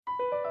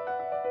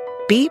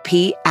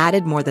BP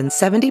added more than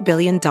 $70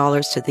 billion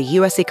to the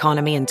U.S.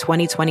 economy in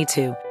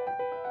 2022.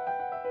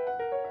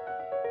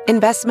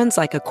 Investments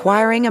like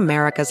acquiring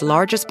America's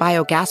largest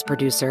biogas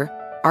producer,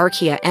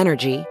 Archaea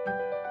Energy,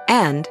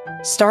 and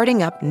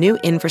starting up new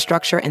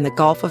infrastructure in the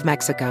Gulf of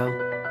Mexico.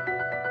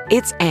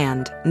 It's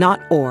and,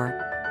 not or.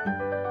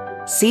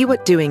 See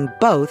what doing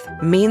both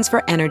means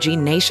for energy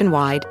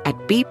nationwide at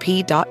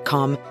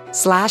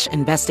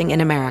bp.com/investing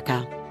in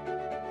America.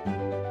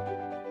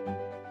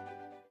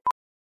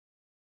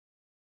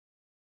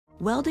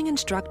 Welding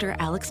instructor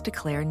Alex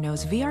DeClaire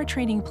knows VR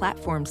training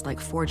platforms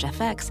like Forge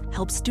FX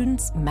help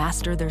students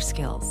master their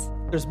skills.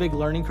 There's a big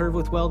learning curve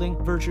with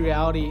welding. Virtual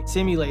reality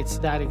simulates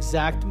that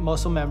exact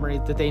muscle memory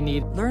that they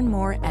need. Learn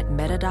more at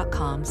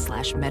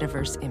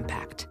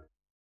meta.com/metaverseimpact.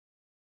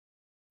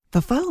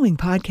 The following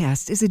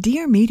podcast is a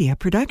Dear Media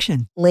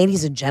production.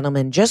 Ladies and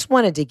gentlemen, just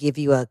wanted to give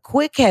you a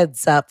quick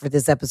heads up for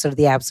this episode of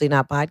the Absolutely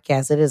Not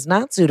podcast. It is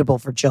not suitable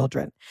for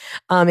children.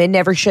 It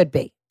never should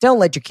be. Don't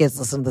let your kids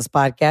listen to this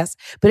podcast.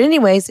 But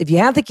anyways, if you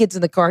have the kids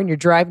in the car and you're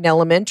driving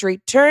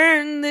elementary,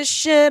 turn this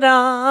shit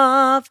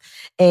off.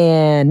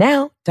 And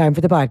now, time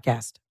for the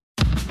podcast.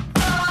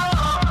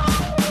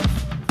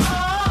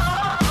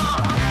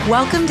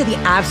 Welcome to the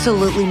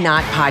Absolutely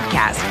Not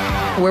podcast,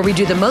 where we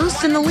do the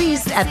most and the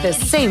least at the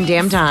same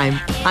damn time.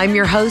 I'm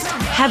your host,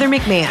 Heather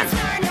McMahon.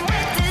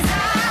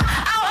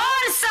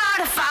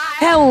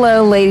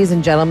 Hello, ladies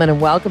and gentlemen,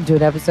 and welcome to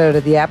an episode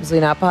of the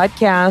Absolutely Not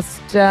podcast.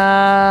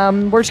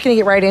 We're just going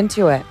to get right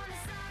into it.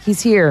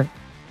 He's here.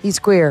 He's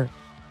queer.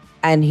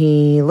 And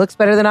he looks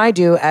better than I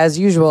do, as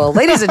usual.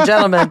 Ladies and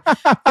gentlemen,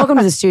 welcome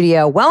to the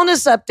studio.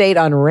 Wellness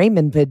update on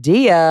Raymond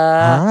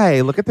Padilla. Hi,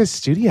 look at this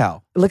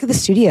studio. Look at the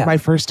studio. My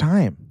first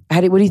time.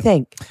 What do you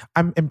think?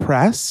 I'm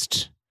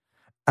impressed.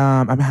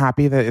 I'm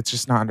happy that it's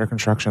just not under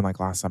construction like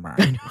last summer.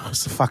 It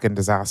was a fucking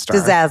disaster.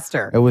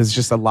 Disaster. It was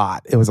just a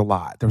lot. It was a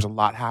lot. There was a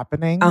lot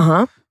happening.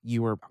 Uh-huh.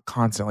 You were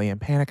constantly in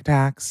panic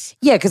attacks.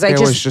 Yeah, because there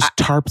was just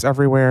tarps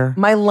everywhere.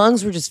 My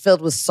lungs were just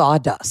filled with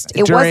sawdust.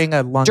 A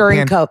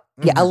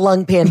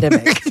lung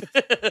pandemic.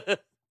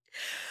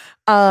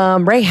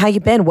 Ray, how you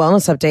been?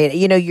 Wellness update.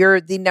 You know,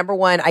 you're the number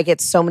one. I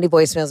get so many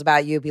voicemails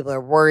about you. People are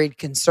worried,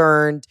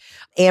 concerned.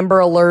 Amber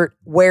alert.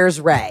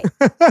 Where's Ray?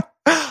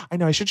 I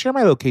know I should share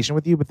my location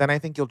with you, but then I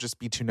think you'll just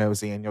be too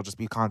nosy and you'll just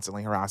be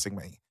constantly harassing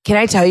me. Can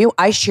I tell you,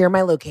 I share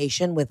my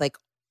location with like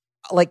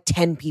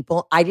 10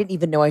 people. I didn't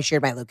even know I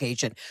shared my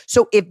location.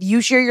 So if you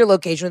share your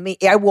location with me,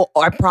 I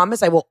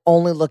promise I will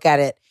only look at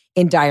it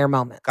in dire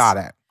moments. Got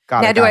it.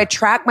 Now, do I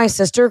track my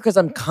sister because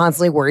I'm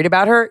constantly worried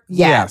about her?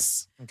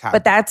 Yes. Okay.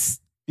 But that's,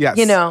 yes.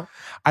 You know.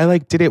 I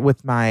did it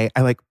with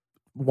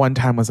one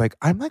time was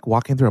I'm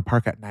walking through a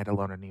park at night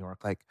alone in New York.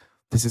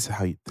 This is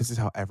how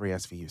every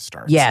SVU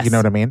starts. Yes. You know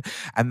what I mean?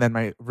 And then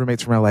my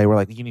roommates from LA were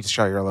like, you need to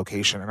share your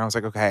location. And I was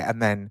like, okay.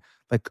 And then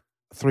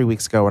 3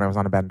 weeks ago when I was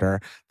on a bender,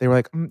 they were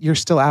like, you're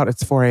still out.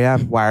 It's 4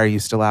 a.m. Why are you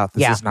still out?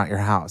 This is not your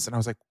house. And I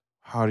was like,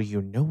 how do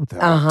you know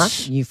that? Uh-huh.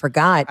 You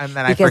forgot. And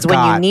then because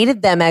when you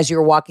needed them as you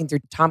were walking through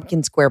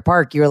Tompkins Square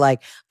Park, you were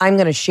like, I'm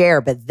going to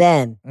share. But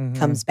then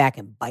comes back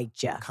and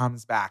bites you.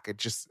 Comes back.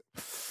 It's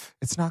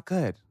not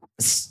good.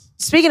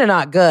 Speaking of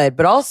not good,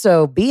 but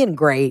also being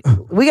great,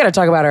 we got to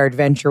talk about our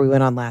adventure we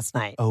went on last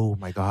night. Oh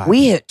my God.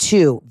 We hit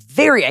 2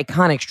 very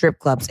iconic strip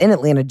clubs in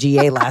Atlanta,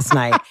 GA last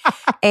night.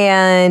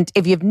 And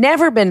if you've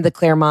never been to the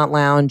Claremont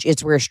Lounge,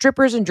 it's where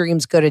strippers and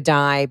dreams go to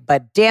die.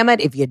 But damn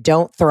it, if you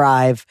don't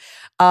thrive.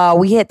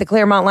 We hit the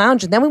Claremont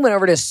Lounge and then we went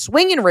over to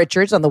Swingin'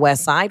 Richards on the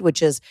west side,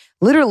 which is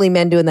literally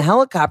men doing the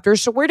helicopter.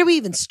 So where do we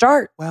even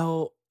start?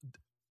 Well,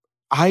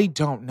 I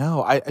don't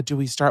know. Do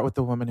we start with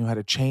the woman who had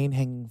a chain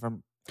hanging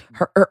from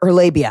her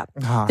labia?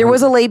 There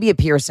was a labia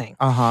piercing.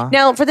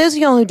 Now, for those of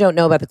y'all who don't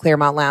know about the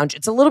Claremont Lounge,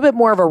 it's a little bit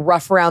more of a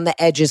rough around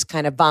the edges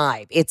kind of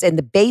vibe. It's in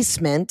the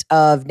basement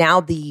of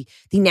the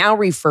now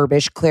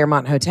refurbished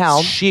Claremont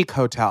Hotel. Chic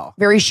hotel.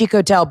 Very chic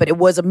hotel, but it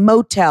was a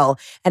motel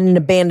and an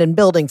abandoned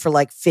building for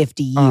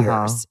 50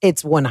 years.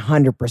 It's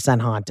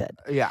 100% haunted.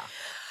 Yeah.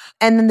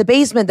 And then the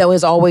basement, though,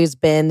 has always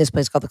been this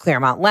place called the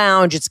Claremont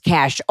Lounge. It's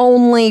cash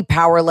only.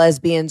 Power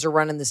lesbians are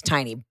running this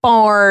tiny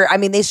bar. I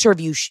mean, they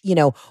serve you,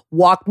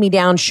 walk me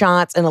down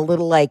shots and a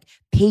little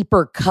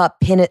paper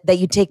cup pin that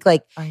you take I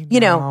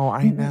know.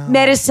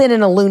 medicine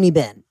in a loony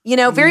bin.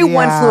 Very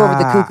One Flew Over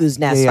the Cuckoo's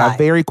Nest. Yeah,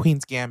 very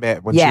Queen's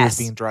Gambit when she was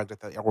being drugged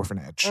at the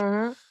orphanage.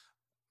 Mm-hmm.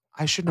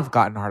 I shouldn't have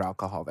gotten hard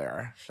alcohol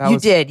there. You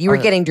did. You were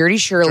getting Dirty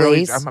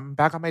Shirley's. I'm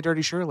back on my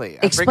Dirty Shirley.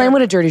 Explain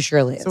what a Dirty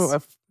Shirley is. So,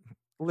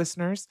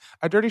 listeners,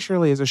 a Dirty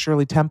Shirley is a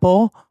Shirley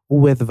Temple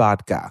with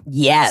vodka.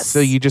 Yes.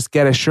 So you just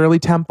get a Shirley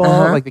Temple,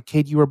 like the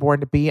kid you were born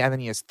to be, and then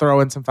you just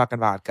throw in some fucking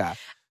vodka.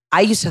 I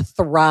used to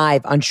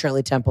thrive on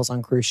Shirley Temples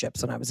on cruise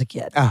ships when I was a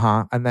kid.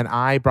 And then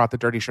I brought the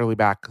Dirty Shirley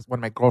back when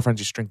my girlfriends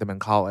used to drink them in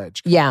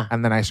college. Yeah.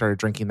 And then I started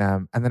drinking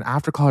them. And then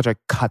after college, I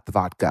cut the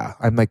vodka.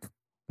 I'm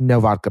no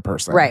vodka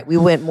person. Right. We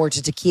went more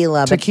to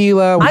tequila.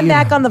 I'm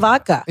back on the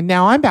vodka. And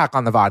now I'm back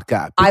on the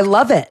vodka. I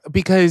love it.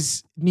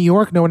 Because New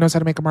York, no one knows how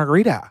to make a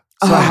margarita.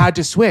 So I had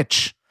to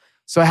switch.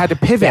 So I had to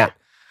pivot,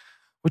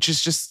 which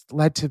has just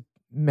led to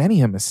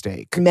Many a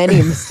mistake. Many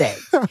a mistake.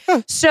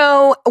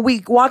 So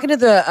we walk into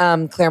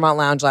the Claremont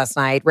Lounge last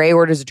night. Ray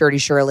orders a Dirty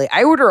Shirley.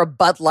 I order a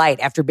Bud Light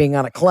after being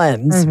on a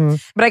cleanse.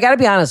 But I got to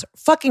be honest,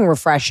 fucking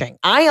refreshing.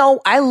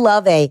 I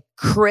love a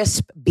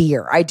crisp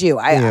beer. I do.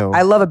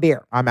 I love a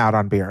beer. I'm out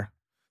on beer.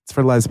 It's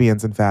for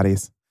lesbians and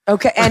fatties.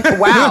 Okay. And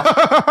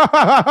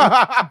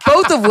wow.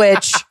 Both of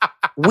which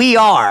we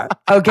are.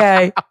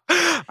 Okay.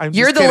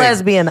 You're the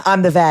lesbian.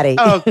 I'm the fatty.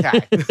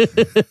 Okay.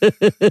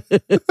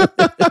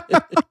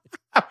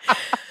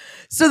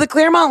 So the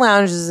Claremont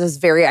Lounge is this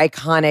very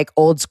iconic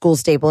old school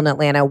staple in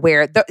Atlanta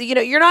where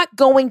you're not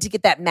going to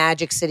get that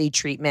Magic City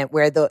treatment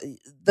where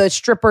the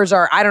strippers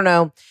are, I don't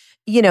know,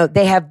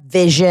 they have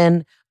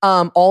vision,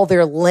 all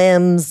their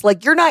limbs.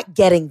 Like you're not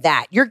getting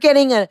that. You're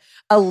getting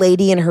a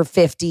lady in her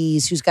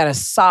 50s who's got a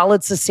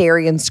solid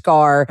cesarean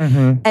scar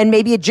and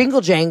maybe a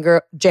jingle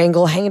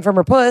jangle hanging from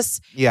her puss.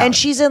 Yeah. And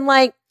she's in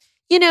like,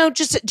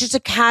 just a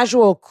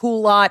casual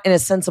cool lot and a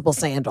sensible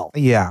sandal.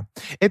 Yeah.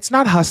 It's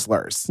not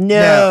Hustlers.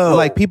 No.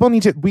 Like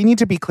we need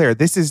to be clear.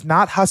 This is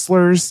not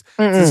Hustlers.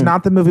 This is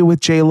not the movie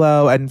with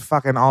J-Lo and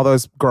fucking all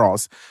those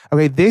girls.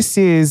 Okay. This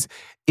is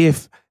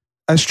if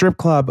a strip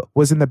club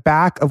was in the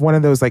back of one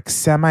of those like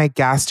semi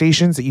gas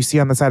stations that you see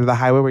on the side of the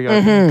highway where you're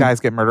like, guys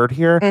get murdered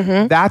here.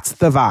 That's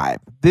the vibe.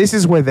 This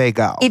is where they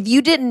go. If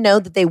you didn't know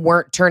that they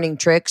weren't turning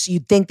tricks,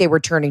 you'd think they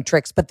were turning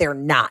tricks, but they're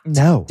not.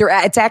 No.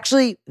 It's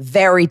actually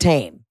very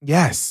tame.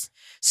 Yes.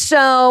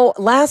 So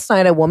last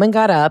night, a woman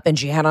got up and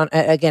she had on,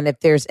 again, if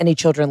there's any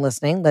children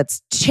listening,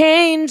 let's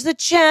change the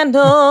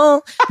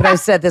channel. But I've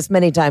said this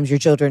many times, your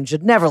children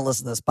should never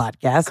listen to this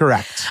podcast.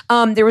 Correct.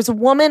 There was a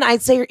woman,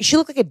 I'd say she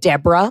looked like a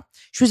Deborah.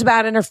 She was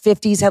about in her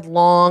 50s, had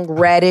long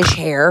reddish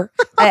hair,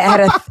 had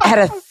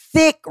a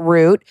thick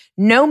root,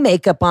 no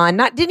makeup on,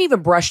 didn't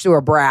even brush through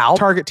her brow.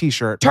 Target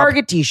t-shirt.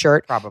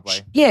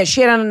 Probably.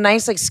 She had on a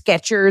nice like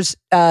Skechers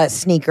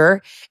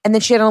sneaker, and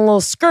then she had on a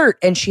little skirt,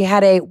 and she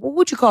had what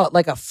would you call it?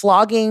 Like a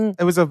flogging.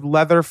 It was a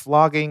leather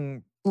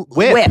flogging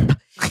whip.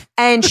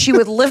 And she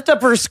would lift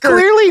up her skirt.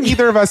 Clearly,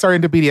 neither of us are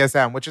into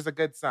BDSM, which is a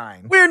good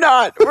sign. We're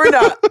not.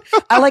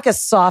 I like a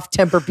soft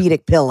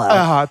Tempur-Pedic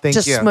pillow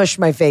to smush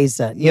my face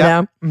in, you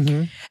know?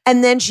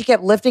 And then she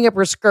kept lifting up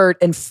her skirt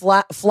and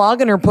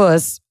flogging her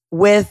puss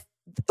with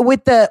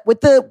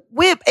the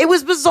whip. It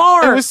was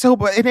bizarre. It was so,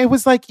 and it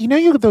was like,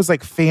 you those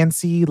like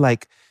fancy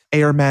like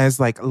Hermes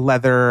like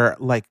leather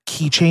like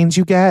keychains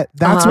you get.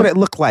 That's what it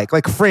looked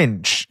like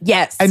fringe.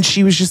 Yes. And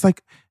she was just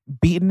like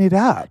beating it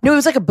up. No, it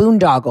was like a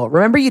boondoggle.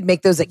 Remember you'd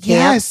make those at camp?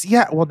 Yes,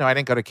 yeah. Well, no, I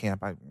didn't go to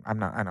camp. I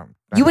don't.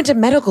 You went to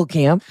medical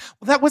camp?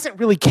 Well, that wasn't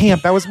really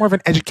camp. That was more of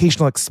an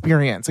educational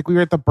experience. Like we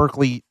were at the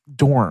Berkeley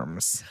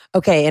dorms.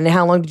 Okay, and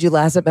how long did you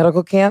last at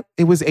medical camp?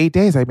 It was 8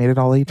 days. I made it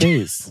all 8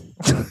 days.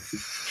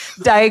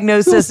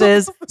 Diagnosis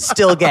is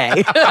still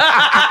gay.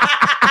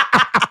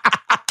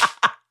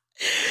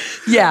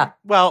 Yeah.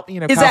 Well,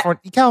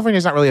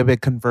 California's not really a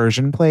big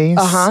conversion place.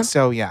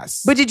 So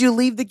yes. But did you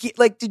leave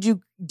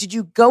did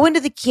you go into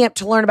the camp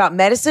to learn about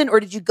medicine, or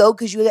did you go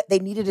because they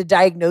needed a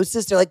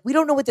diagnosis? They're like, we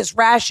don't know what this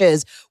rash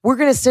is. We're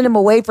going to send him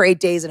away for 8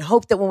 days and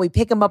hope that when we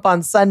pick him up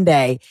on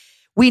Sunday,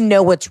 we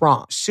know what's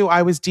wrong. So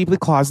I was deeply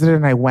closeted,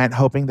 and I went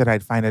hoping that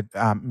I'd find a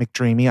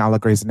McDreamy a la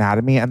Grey's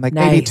Anatomy and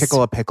maybe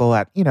tickle a pickle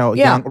at,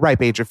 young,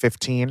 ripe age of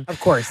 15. Of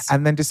course.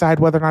 And then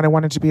decide whether or not I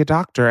wanted to be a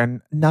doctor.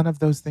 And none of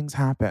those things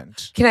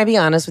happened. Can I be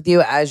honest with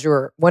you, as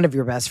one of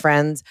your best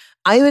friends?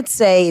 I would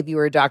say if you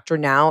were a doctor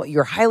now,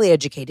 you're highly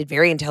educated,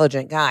 very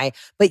intelligent guy,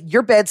 but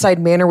your bedside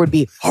manner would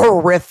be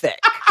horrific.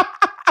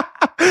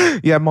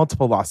 Yeah,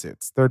 multiple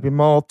lawsuits. There'd be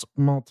multiple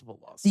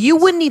lawsuits. You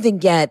wouldn't even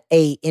get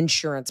a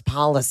insurance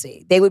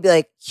policy. They would be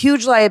like,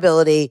 huge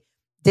liability.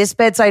 This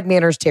bedside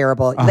manner is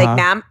terrible. Like,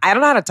 ma'am, I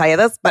don't know how to tell you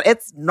this, but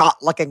it's not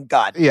looking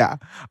good. Yeah.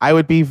 I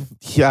would be,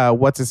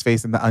 what's his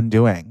face in The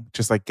Undoing?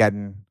 Just like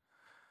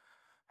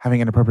having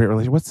an appropriate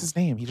relationship. What's his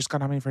name? He just got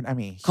nominated for an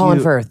Emmy.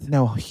 Colin Firth.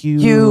 No,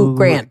 Hugh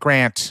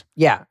Grant.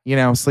 Yeah.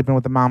 Sleeping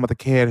with the mom with a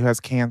kid who has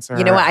cancer.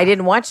 You know what? I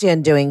didn't watch The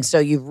Undoing, so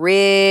you've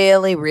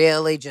really,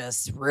 really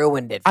just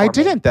ruined it for me. I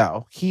didn't,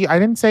 though. I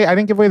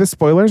didn't give away the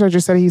spoilers. I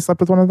just said he slept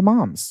with one of the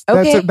moms.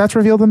 Okay. That's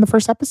revealed in the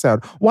first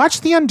episode.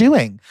 Watch The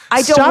Undoing.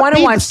 I don't want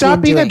to watch The Undoing.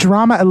 Stop being a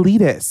drama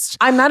elitist.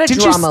 I'm not a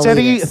drama elitist.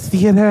 Did you study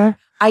theater?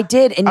 I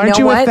did. And Aren't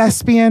you know what? A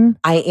thespian?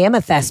 I am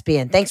a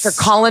thespian. Thanks for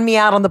calling me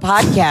out on the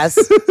podcast.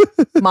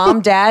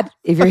 Mom, Dad,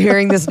 if you're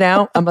hearing this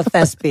now, I'm a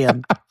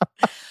thespian.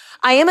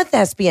 I am a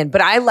thespian, but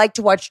I like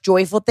to watch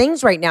joyful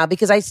things right now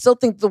because I still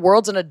think the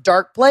world's in a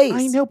dark place.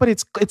 I know, but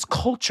it's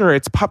culture.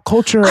 It's pop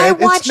culture.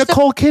 It's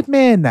Nicole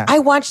Kidman. I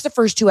watched the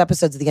first 2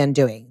 episodes of The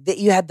Undoing. That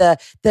you had the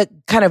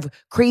kind of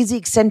crazy,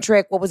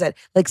 eccentric, what was that?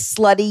 Like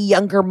slutty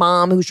younger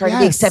mom who was trying to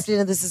be accepted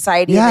into the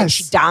society and then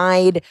she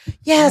died.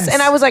 Yes.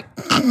 And I was like,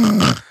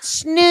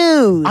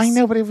 snooze. I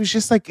know, but it was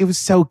just like, it was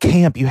so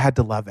camp. You had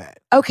to love it.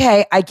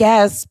 Okay, I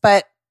guess,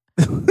 but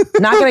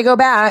not going to go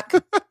back.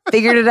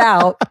 Figured it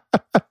out.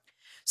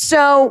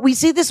 So we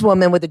see this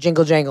woman with a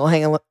jingle jangle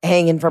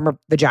hanging from her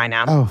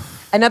vagina. Oh.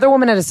 Another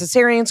woman had a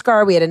cesarean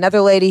scar. We had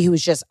another lady who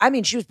was she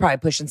was probably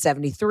pushing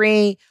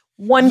 73,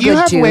 You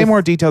have way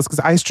more details because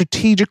I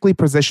strategically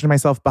positioned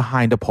myself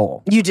behind a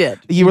pole. You did.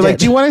 You were like,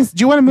 "Do you want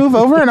to move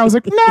over?" And I was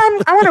like, "No,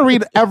 I want to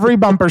read every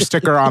bumper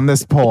sticker on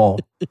this pole."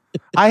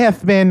 I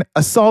have been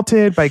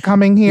assaulted by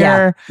coming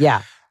here.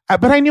 Yeah.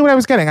 But I knew what I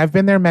was getting. I've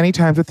been there many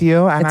times with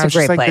you, and I was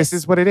just like, place. "This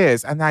is what it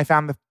is." And I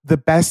found the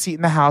best seat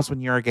in the house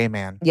when you're a gay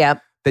man.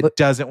 Yep. That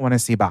doesn't want to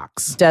see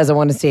box. Doesn't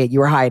want to see it.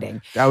 You were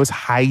hiding. I was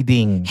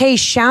hiding. Hey,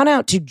 shout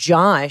out to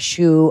Josh,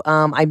 who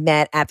I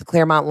met at the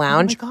Claremont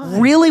Lounge. Oh my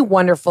God. Really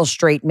wonderful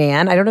straight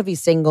man. I don't know if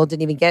he's single.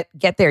 Didn't even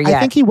get there yet. I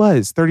think he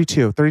was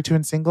 32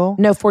 and single.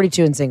 No,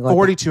 42 and single.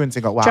 42 and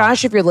single. Wow.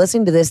 Josh, if you're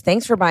listening to this,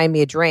 thanks for buying me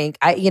a drink.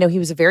 He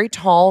was a very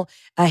tall,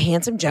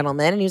 handsome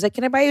gentleman, and he was like,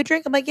 "Can I buy you a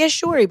drink?" I'm like, "Yeah,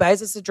 sure." He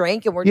buys us a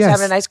drink, and we're just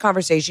having a nice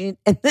conversation.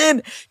 And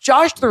then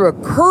Josh threw a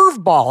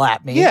curveball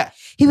at me. Yeah.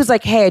 He was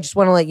like, "Hey, I just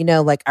want to let you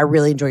know, like, I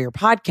really enjoy your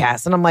podcast."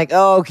 And I'm like,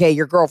 "Oh, okay,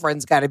 your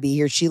girlfriend's got to be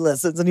here. She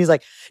listens." And he's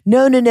like,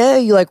 No.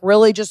 You like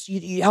really just,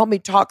 you helped me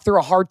talk through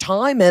a hard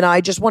time. And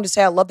I just want to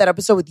say I love that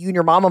episode with you and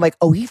your mom. I'm like,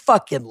 oh, he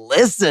fucking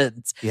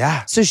listens.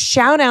 Yeah. So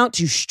shout out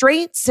to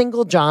straight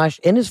single Josh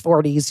in his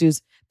 40s,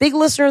 who's big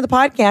listener of the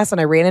podcast.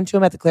 And I ran into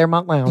him at the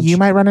Claremont Lounge. You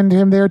might run into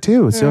him there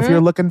too. So if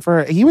you're looking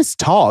for, he was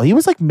tall. He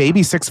was like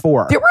maybe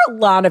 6'4". There were a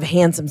lot of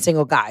handsome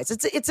single guys.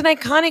 It's an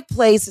iconic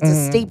place. It's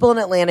a staple in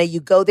Atlanta. You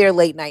go there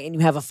late night and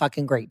you have a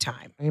fucking great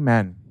time.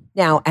 Amen.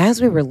 Now, as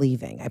we were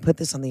leaving, I put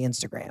this on the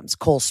Instagrams.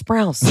 Cole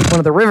Sprouse, one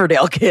of the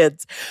Riverdale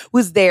kids,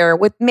 was there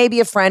with maybe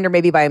a friend or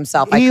maybe by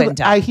himself. I couldn't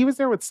tell. He was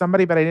there with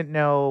somebody, but I didn't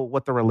know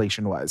what the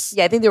relation was.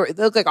 Yeah, I think they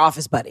looked like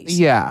office buddies.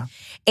 Yeah.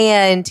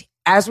 And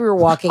as we were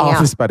walking out.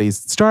 Office buddies.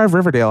 Star of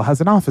Riverdale has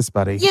an office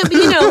buddy. Yeah, but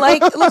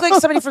it looked like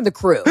somebody from the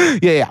crew.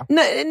 Yeah.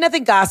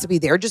 Nothing gossipy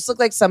there. Just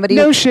looked like somebody.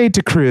 No shade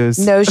to Cruz.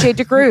 No shade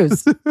to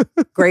Cruz.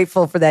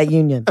 Grateful for that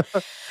union.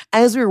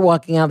 As we were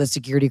walking out, the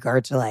security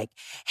guards are like,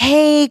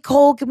 "Hey,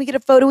 Cole, can we get a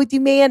photo with you,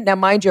 man?" Now,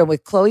 mind you, I'm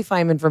with Chloe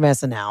Feynman from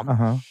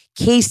SNL,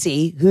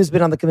 Casey, who's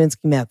been on the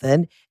Kaminsky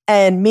Method,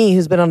 and me,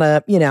 who's been on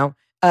a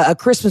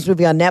Christmas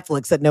movie on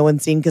Netflix that no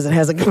one's seen because it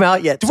hasn't come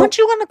out yet. Weren't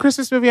you on a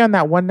Christmas movie on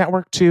that one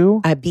network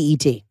too?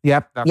 BET.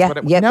 Yep. That's what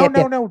it was. No,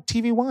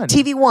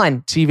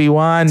 TV1.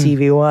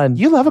 TV1.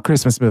 You love a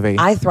Christmas movie.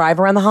 I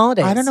thrive around the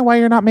holidays. I don't know why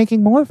you're not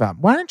making more of them.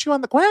 Why are you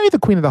the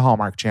queen of the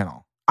Hallmark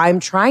Channel?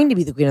 I'm trying to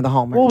be the queen of the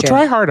Hallmark Channel. Channel.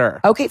 Try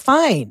harder. Okay,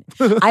 fine.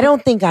 I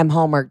don't think I'm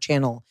Hallmark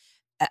Channel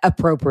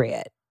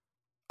appropriate.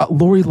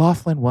 Lori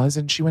Loughlin was,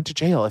 and she went to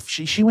jail. If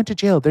she went to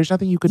jail, there's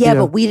nothing you could do. Yeah,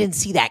 but we didn't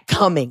see that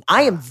coming.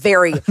 I am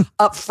very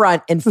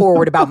upfront and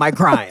forward about my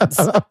crimes.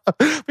 But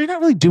you're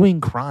not really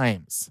doing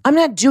crimes. I'm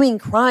not doing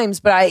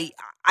crimes, but I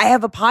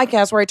have a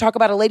podcast where I talk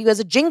about a lady who has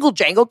a jingle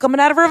jangle coming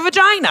out of her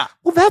vagina.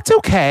 Well, that's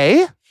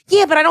okay.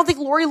 Yeah, but I don't think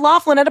Lori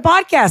Loughlin had a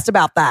podcast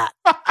about that.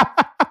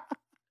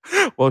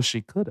 Well,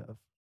 she could have.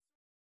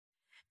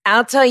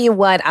 I'll tell you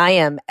what, I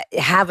am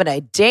having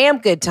a damn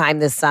good time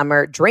this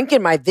summer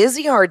drinking my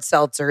Vizzy hard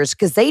seltzers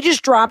because they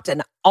just dropped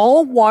an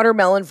all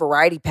watermelon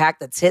variety pack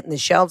that's hitting the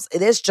shelves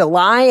this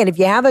July. And if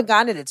you haven't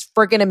gotten it, it's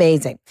freaking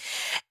amazing.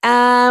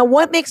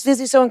 What makes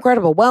Vizzy so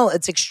incredible? Well,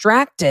 it's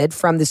extracted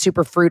from the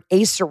superfruit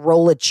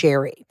acerola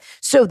cherry.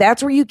 So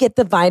that's where you get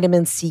the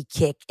vitamin C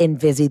kick in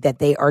Vizzy that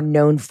they are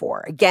known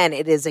for. Again,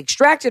 it is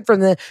extracted from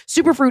the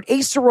superfruit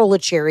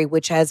acerola cherry,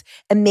 which has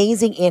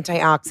amazing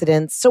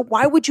antioxidants. So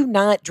why would you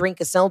not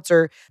drink a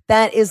seltzer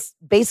that is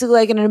basically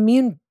like an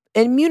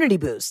immunity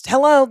boost?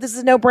 Hello, this is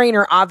a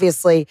no-brainer.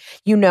 Obviously,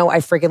 I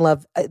freaking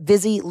love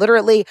Vizzy.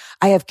 Literally,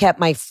 I have kept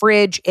my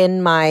fridge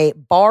in my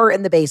bar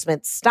in the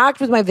basement stocked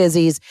with my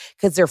Vizzies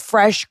because they're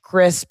fresh,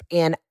 crisp,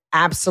 and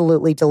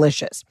absolutely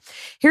delicious.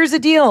 Here's the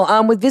deal.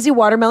 With Vizzy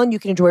Watermelon, you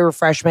can enjoy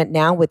refreshment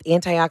now with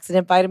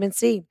antioxidant vitamin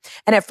C.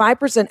 And at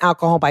 5%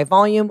 alcohol by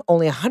volume,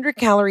 only 100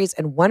 calories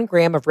and 1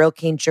 gram of real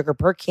cane sugar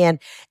per can,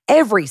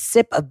 every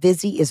sip of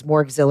Vizzy is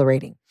more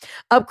exhilarating.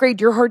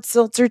 Upgrade your hard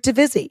seltzer to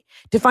Vizzy.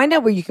 To find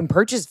out where you can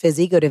purchase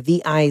Vizzy, go to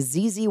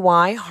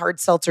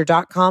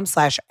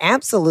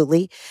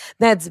VIZZYhardseltzer.com/absolutely.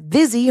 That's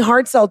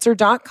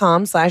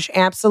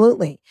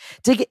VizzyHardSeltzer.com/absolutely.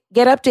 To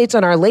get updates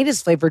on our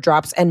latest flavor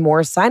drops and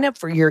more, sign up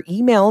for your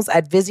emails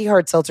at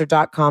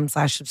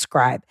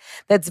VizzyHardSeltzer.com/subscribe.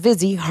 That's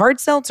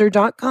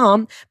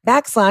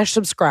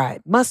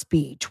VizzyHardSeltzer.com/subscribe. Must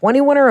be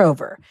 21 or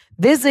over.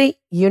 Vizzy,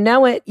 you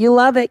know it, you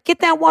love it. Get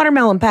that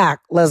watermelon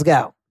pack. Let's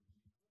go.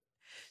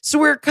 So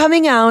we're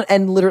coming out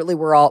and literally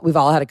we've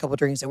all had a couple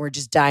drinks and we're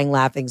just dying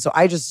laughing. So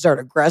I just start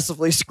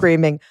aggressively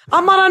screaming,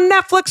 "I'm on a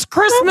Netflix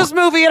Christmas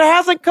movie. It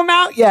hasn't come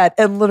out yet."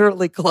 And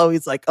literally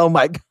Chloe's like, "Oh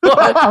my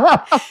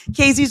God."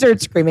 Casey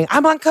starts screaming,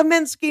 "I'm on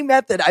Kaminsky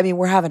Method." I mean,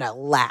 we're having a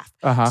laugh.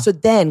 So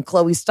then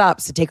Chloe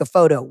stops to take a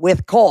photo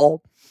with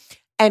Cole.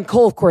 And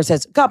Cole, of course,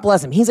 God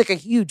bless him. He's like a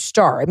huge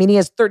star. I mean, he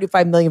has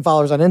 35 million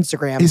followers on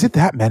Instagram. Is it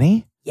that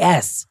many?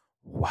 Yes.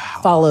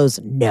 Wow.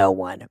 Follows no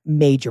one.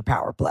 Major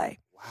power play.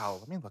 Wow,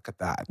 let me look at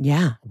that.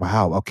 Yeah.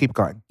 Wow, I'll keep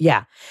going.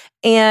 Yeah.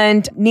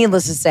 And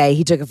needless to say,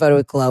 he took a photo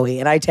with Chloe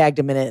and I tagged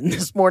him in it. And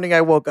this morning I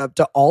woke up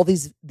to all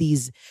these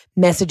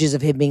messages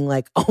of him being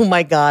like, "Oh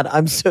my God,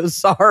 I'm so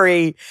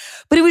sorry."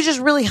 But it was just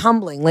really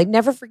humbling. Like,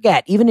 never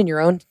forget, even in your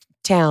own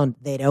town,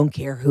 they don't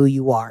care who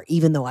you are,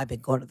 even though I've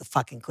been going to the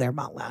fucking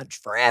Claremont Lounge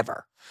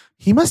forever.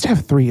 He must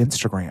have 3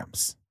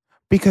 Instagrams.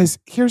 Because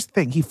here's the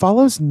thing, he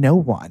follows no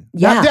one.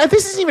 Yeah. Now,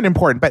 this isn't even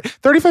important, but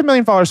 35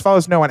 million followers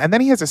follows no one. And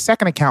then he has a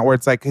second account where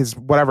it's like his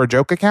whatever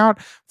joke account.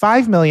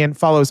 5 million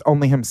follows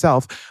only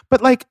himself.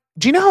 But like,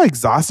 do you know how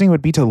exhausting it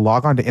would be to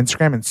log on to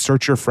Instagram and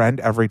search your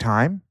friend every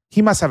time?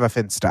 He must have a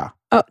Finsta.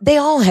 Oh, they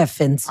all have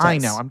Finstas. I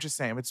know. I'm just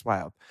saying. It's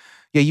wild.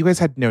 Yeah, you guys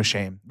had no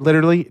shame.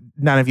 Literally,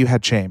 none of you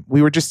had shame.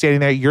 We were just standing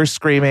there. You're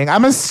screaming,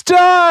 I'm a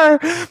star.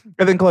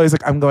 And then Chloe's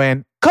like, I'm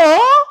going, Cole,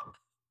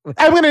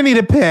 I'm going to need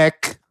a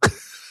pic.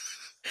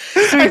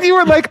 And you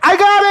were like, I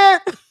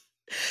got it.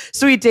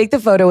 So we take the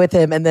photo with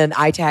him, and then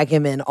I tag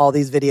him in all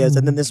these videos.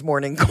 And then this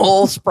morning,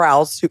 Cole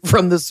Sprouse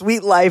from The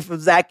Sweet Life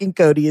of Zach and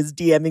Cody is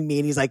DMing me.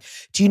 And he's like,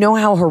 do you know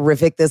how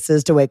horrific this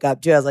is to wake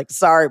up to? I was like,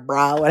 sorry,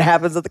 bro. What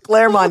happens at the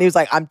Claremont? He was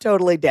like, I'm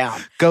totally down.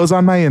 Goes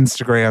on my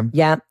Instagram.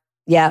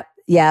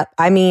 Yeah.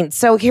 I mean,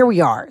 so here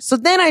we are. So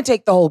then I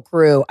take the whole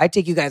crew. I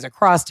take you guys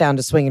across town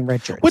to Swingin'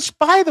 Richards. Which,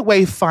 by the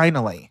way,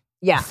 finally.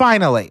 Yeah.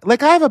 Finally.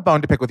 Like, I have a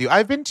bone to pick with you.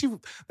 I've been to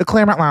the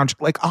Claremont Lounge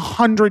like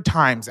 100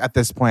 times at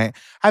this point.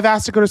 I've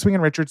asked to go to Swingin'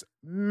 Richards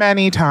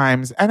many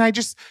times, and I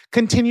just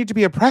continue to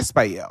be oppressed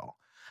by you.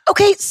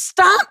 Okay,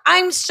 stop.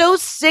 I'm so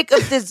sick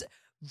of this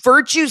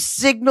virtue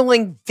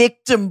signaling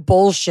victim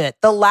bullshit.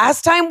 The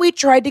last time we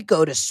tried to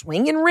go to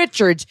Swingin'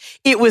 Richards,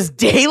 it was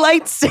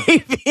daylight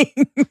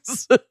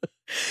savings.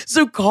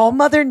 So call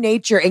Mother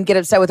Nature and get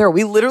upset with her.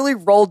 We literally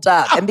rolled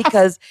up, and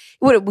because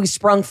we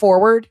sprung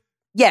forward.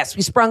 Yes,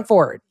 we sprung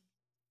forward.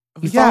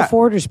 You fall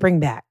forward or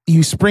spring back?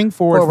 You spring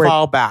forward,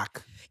 fall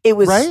back. It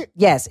was, right?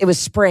 Yes, it was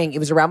spring. It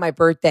was around my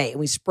birthday. And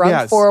we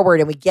sprung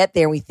forward and we get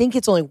there and we think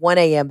it's only 1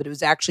 a.m., but it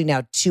was actually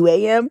now 2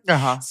 a.m.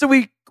 So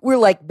we're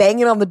like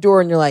banging on the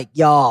door and you're like,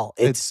 y'all,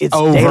 it's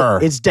over.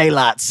 It's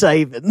daylight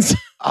savings.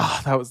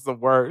 Oh, that was the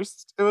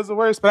worst. It was the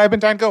worst, but I've been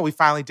dying to go. We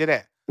finally did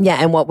it. Yeah,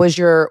 and what was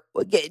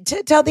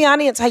tell the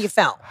audience how you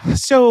felt.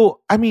 So,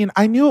 I mean,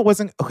 I knew it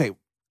wasn't, okay,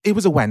 it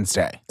was a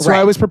Wednesday. So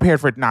I was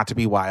prepared for it not to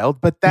be wild,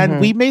 but then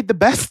we made the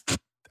best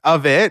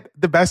of it,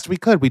 the best we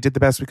could. We did the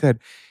best we could.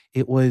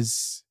 It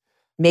was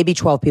maybe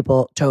 12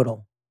 people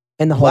total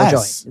in the whole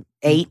joint.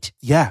 8?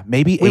 Yeah,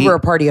 maybe 8. We were a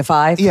party of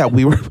 5? Yeah,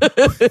 we were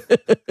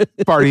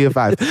party of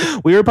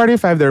 5. We were a party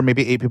of 5. There were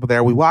maybe 8 people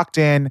there. We walked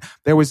in.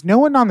 There was no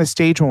one on the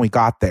stage when we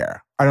got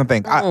there. I don't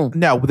think.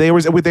 No, they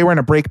were in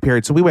a break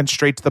period. So we went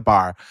straight to the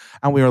bar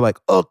and we were like,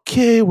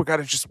 okay, we got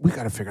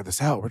to figure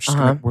this out. We're just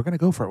we're going to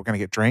go for it. We're going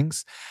to get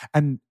drinks.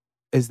 And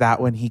is that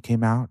when he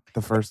came out?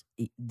 The first?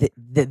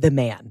 The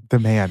man. The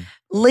man.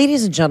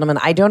 Ladies and gentlemen,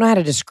 I don't know how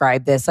to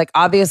describe this. Like,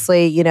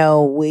 obviously, you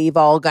know, we've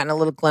all gotten a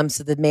little glimpse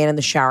of the man in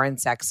the shower and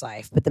sex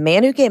life. But the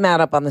man who came out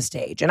up on the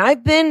stage, and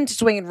I've been to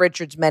Swingin'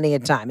 Richards many a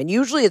time, and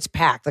usually it's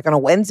packed. Like on a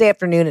Wednesday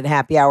afternoon at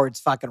happy hour, it's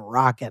fucking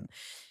rocking.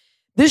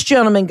 This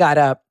gentleman got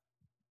up.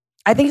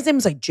 I think his name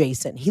was like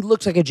Jason. He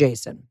looks like a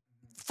Jason.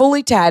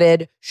 Fully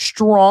tatted,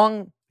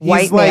 strong,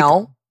 white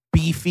male.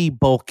 Beefy,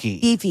 bulky.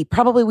 Beefy.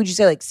 Probably, would you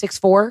say like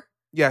 6'4"?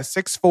 Yeah,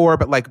 6'4",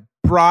 but like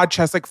broad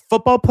chest, like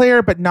football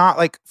player, but not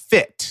like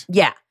fit.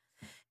 Yeah.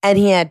 And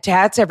he had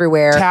tats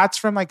everywhere. Tats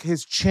from like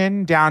his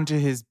chin down to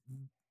his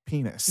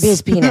penis.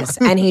 His penis.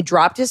 And he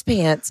dropped his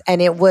pants and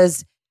it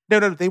was... No,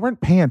 they weren't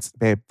pants,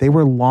 babe. They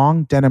were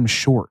long denim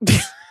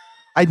shorts.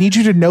 I need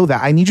you to know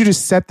that. I need you to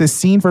set the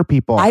scene for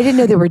people. I didn't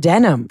know they were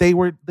denim. They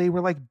were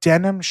like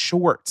denim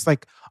shorts,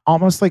 like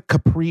almost like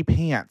capri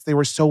pants. They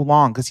were so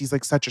long because he's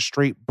like such a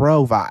straight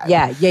bro vibe.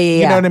 Yeah.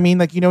 You know what I mean?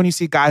 Like, you know, when you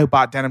see a guy who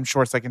bought denim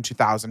shorts like in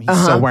 2000,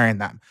 he's still wearing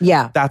them.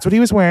 Yeah. That's what he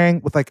was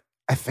wearing with like,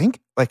 I think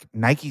like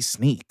Nike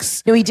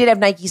sneaks. No, he did have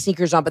Nike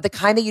sneakers on, but the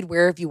kind that you'd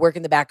wear if you work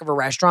in the back of a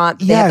restaurant.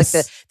 They have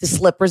like the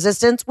slip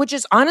resistance, which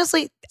is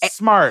honestly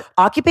smart.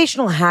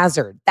 Occupational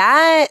hazard.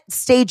 That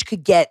stage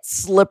could get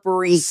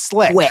slippery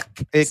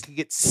quick. It could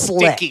get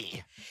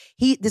sticky.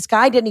 This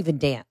guy didn't even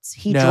dance.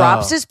 He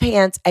drops his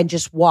pants and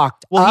just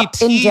walked up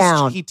and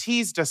down. He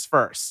teased us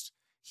first.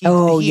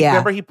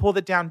 Remember he pulled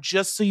it down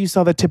just so you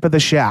saw the tip of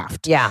the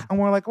shaft. Yeah. And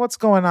we're like, what's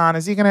going on?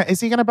 Is he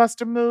gonna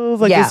bust a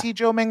move? Like, is he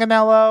Joe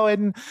Manganiello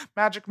and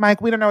Magic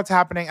Mike? We don't know what's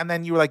happening. And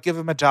then you were like, give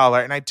him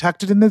 $1. And I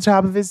tucked it in the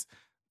top of his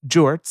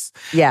jorts.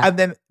 Yeah. And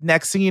then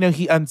next thing you know,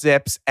 he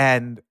unzips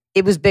and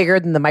it was bigger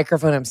than the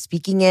microphone I'm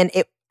speaking in.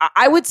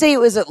 I would say it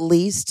was at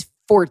least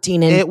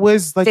 14 inches. It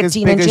was like as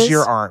big as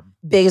your arm.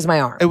 Big as my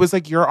arm. It was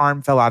like your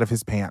arm fell out of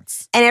his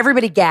pants. And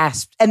everybody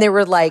gasped. And they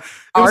were like...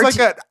 It was like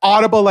an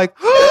audible like...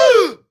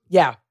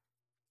 Yeah.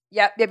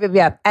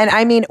 Yep. And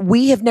I mean,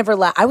 we have never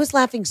laughed. I was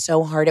laughing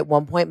so hard at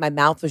one point, my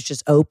mouth was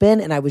just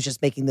open and I was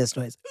just making this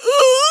noise.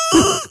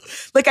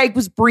 Like I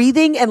was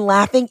breathing and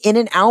laughing in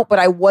and out, but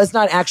I was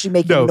not actually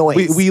making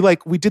noise.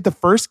 We did the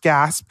first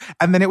gasp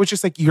and then it was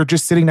just like, you're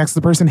just sitting next to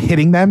the person,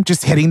 hitting them,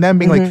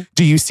 being like,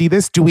 do you see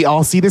this? Do we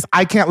all see this?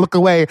 I can't look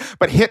away,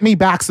 but hit me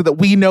back so that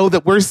we know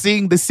that we're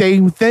seeing the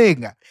same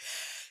thing.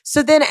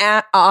 So then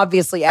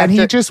obviously after... And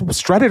he just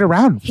strutted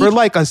around for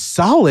like a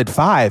solid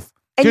 5.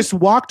 Just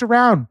walked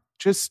around.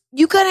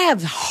 You gotta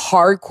have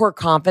hardcore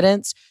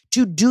confidence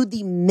to do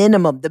the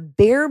minimum, the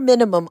bare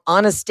minimum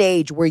on a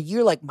stage where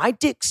you're like, my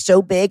dick's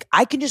so big,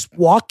 I can just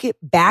walk it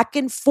back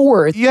and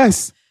forth.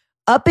 Yes.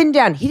 Up and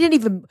down. He didn't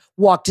even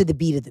walk to the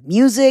beat of the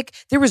music.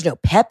 There was no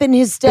pep in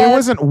his step. There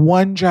wasn't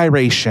one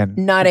gyration.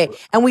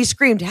 And we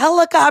screamed,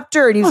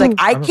 helicopter. And he was like,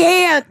 I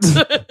can't.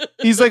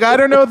 He's like, I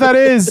don't know what that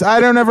is.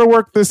 I don't ever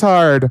work this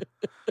hard.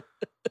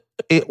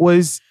 It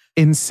was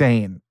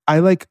insane.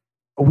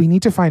 We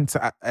need to find,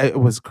 it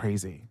was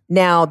crazy.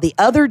 Now, the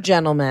other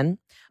gentleman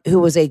who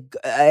was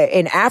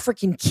an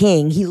African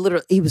king, he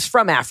was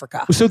from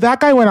Africa. So that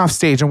guy went off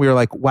stage and we were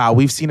like, wow,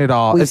 we've seen it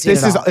all. If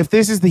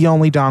this is the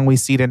only dong we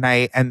see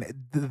tonight and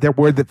there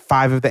were the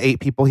 5 of the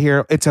 8 people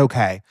here, it's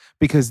okay.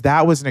 Because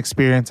that was an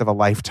experience of a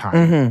lifetime.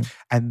 Mm-hmm.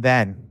 And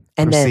then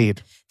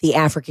the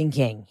African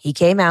king, he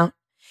came out.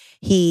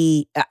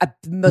 He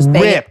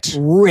ripped.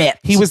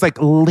 He was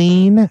like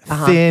lean,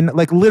 thin,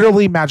 like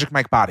literally Magic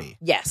Mike body.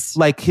 Yes.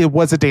 Like he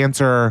was a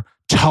dancer,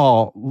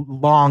 tall,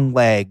 long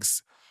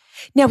legs.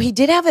 Now, he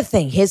did have a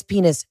thing. His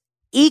penis,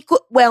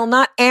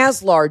 not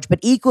as large, but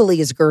equally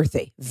as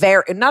girthy.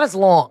 Not as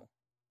long.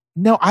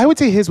 No, I would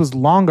say his was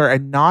longer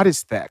and not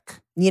as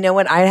thick. You know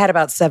what? I had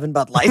about 7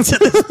 Bud Lights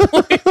at this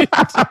point.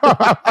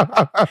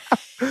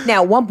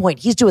 Now, at one point,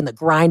 he's doing the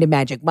grind of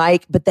Magic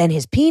Mike, but then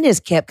his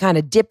penis kept kind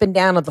of dipping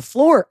down on the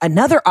floor.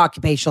 Another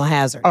occupational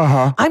hazard.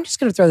 I'm just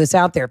going to throw this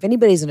out there. If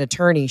anybody's an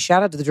attorney,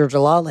 shout out to the Georgia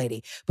law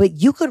lady, but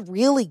you could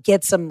really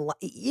get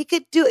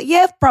you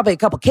have probably a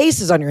couple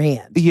cases on your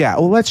hands. Yeah,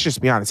 well, let's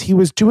just be honest. He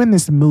was doing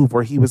this move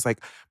where he was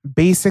like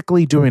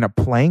basically doing a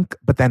plank,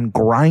 but then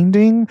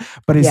grinding,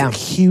 but his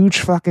huge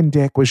fucking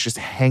dick was just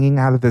hanging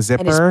out of the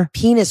zipper. And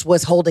his penis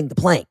was holding the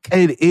plank.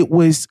 And it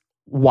was,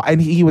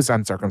 and he was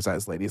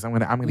uncircumcised, ladies. I'm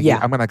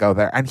gonna go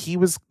there. And he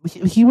was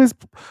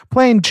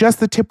playing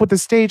just the tip with the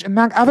stage, and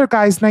that other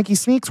guy's Nike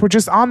sneaks were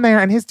just on there,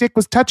 and his dick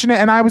was touching it,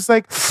 and I was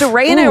like, so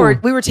Ray and I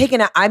were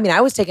taken out. I mean,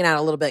 I was taken out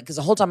a little bit because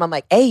the whole time I'm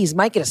like, he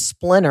might get a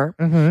splinter,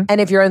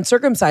 and if you're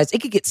uncircumcised,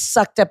 it could get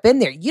sucked up in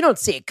there. You don't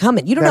see it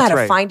coming. You don't know how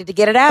to find it to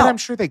get it out. But I'm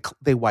sure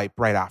they wipe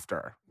right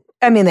after.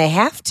 I mean, they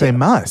have to. They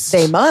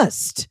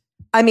must.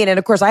 I mean, and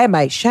of course, I had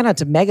my shout out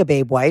to Mega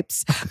Babe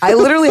wipes. I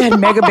literally had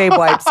Mega Babe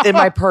wipes in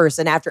my purse,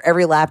 and after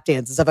every lap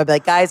dance and stuff, I'd be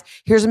like, guys,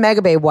 here's a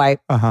Mega Babe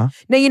wipe. Now,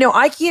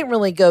 I can't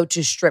really go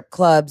to strip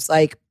clubs.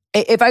 Like,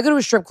 if I go to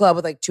a strip club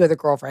with like 2 other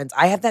girlfriends,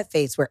 I have that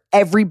face where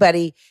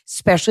everybody,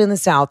 especially in the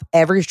South,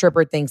 every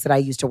stripper thinks that I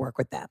used to work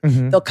with them.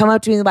 They'll come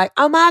up to me and be like,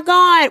 oh my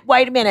God,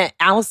 wait a minute,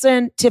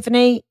 Allison,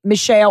 Tiffany,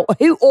 Michelle,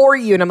 who are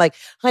you? And I'm like,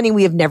 honey,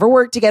 we have never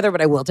worked together,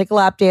 but I will take a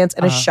lap dance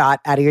and a shot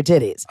out of your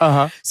titties.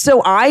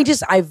 So I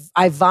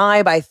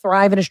vibe, I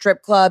thrive in a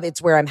strip club.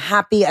 It's where I'm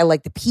happy. I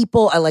like the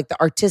people. I like the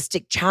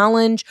artistic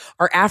challenge.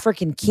 Our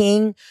African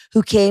king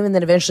who came and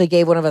then eventually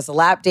gave one of us a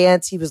lap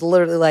dance. He was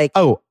literally like,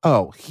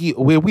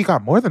 we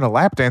got more than a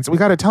lap dance. We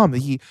got to tell him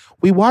that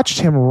we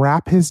watched him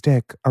wrap his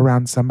dick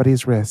around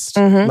somebody's wrist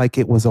like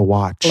it was a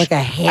watch, like a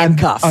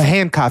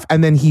handcuff.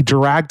 And then he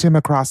dragged him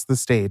across the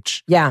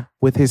stage. Yeah,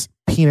 with his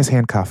penis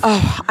handcuff.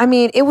 Oh, I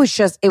mean, it was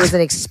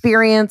an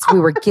experience. We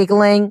were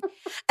giggling,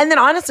 and then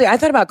honestly, I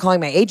thought about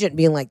calling my agent and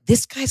being like,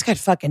 "This guy's got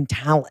fucking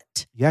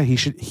talent." Yeah, he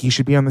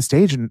should be on the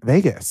stage in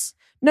Vegas.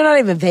 No, not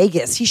even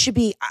Vegas. He should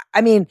be. I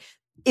mean,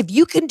 if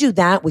you can do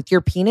that with your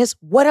penis,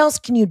 what else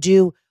can you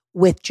do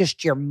with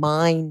just your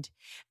mind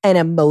and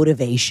a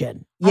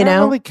motivation? I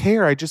don't really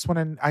care. I just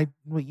want to,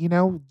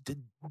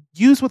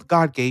 use what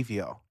God gave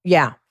you.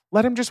 Yeah.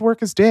 Let him just work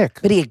his dick.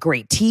 But he had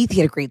great teeth.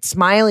 He had a great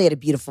smile. He had a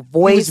beautiful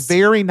voice. He was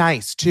very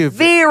nice too.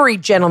 Very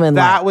gentlemanlike.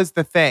 That was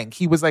the thing.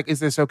 He was like, is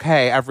this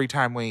okay? Every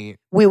time we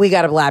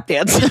got a lap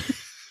dance.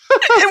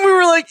 And we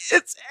were like,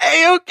 it's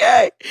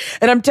A-okay.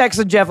 And I'm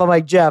texting Jeff. I'm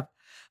like, Jeff,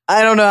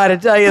 I don't know how to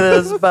tell you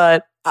this,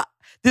 but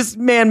this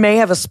man may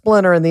have a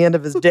splinter in the end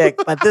of his dick,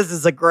 but this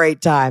is a great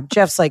time.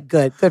 Jeff's like,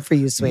 good for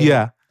you, sweetie.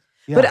 Yeah.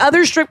 But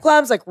other strip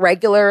clubs, like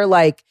regular,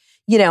 like,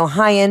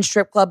 high-end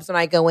strip clubs, when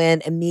I go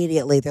in,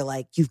 immediately they're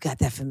like, you've got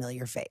that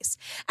familiar face.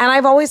 And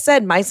I've always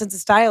said my sense of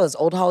style is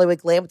old Hollywood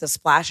glam with a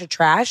splash of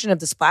trash. And if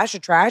the splash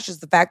of trash is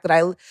the fact that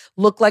I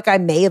look like I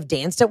may have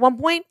danced at one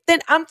point, then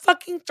I'm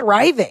fucking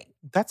thriving.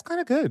 That's kind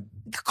of good.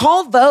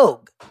 Call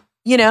Vogue,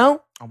 Oh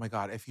my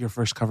God, if your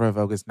first cover of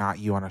Vogue is not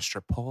you on a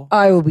strip pole,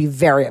 I will be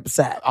very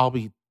upset. I'll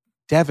be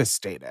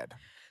devastated.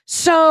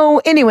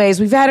 So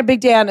anyways, we've had a big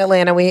day out in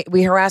Atlanta.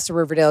 We harassed a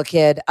Riverdale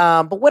kid.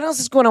 But what else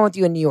is going on with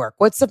you in New York?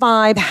 What's the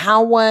vibe?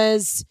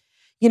 How's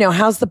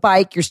the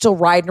bike? You're still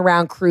riding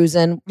around,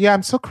 cruising? Yeah,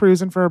 I'm still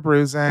cruising for a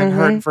bruising,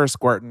 hurting for a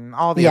squirting,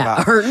 all the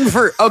above. Hurting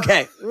for,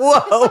 okay.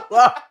 Whoa.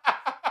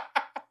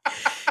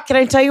 Can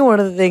I tell you one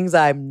of the things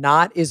I'm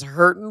not is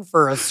hurting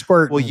for a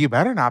squirting? Well, you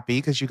better not be,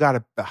 because you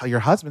got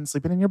your husband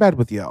sleeping in your bed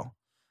with you.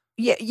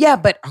 Yeah,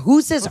 but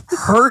who says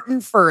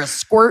hurting for a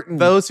squirting?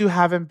 Those who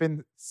haven't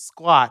been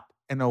squat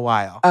in a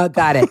while. Oh,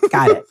 got it.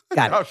 No,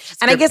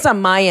 and I guess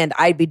on my end,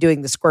 I'd be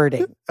doing the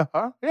squirting.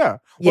 Yeah.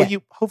 Well,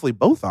 you hopefully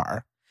both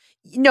are.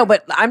 No,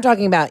 but I'm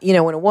talking about, when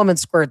a woman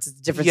squirts, it's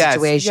a different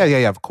situation.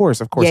 Yeah. Of course.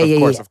 But,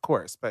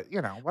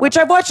 whatever. Which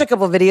I've watched a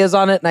couple of videos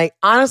on it, and I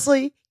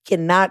honestly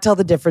cannot tell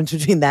the difference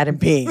between that and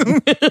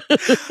peeing.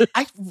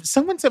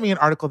 Someone sent me an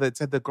article that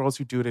said the girls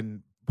who do it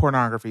in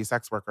pornography,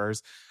 sex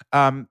workers,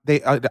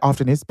 they it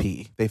often is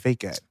pee. They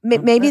fake it.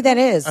 Maybe that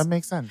is. That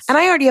makes sense. And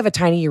I already have a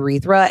tiny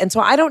urethra, and so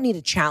I don't need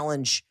to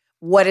challenge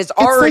what is It's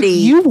already. like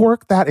you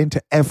work that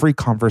into every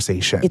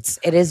conversation.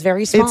 It is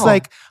very small. It's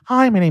like,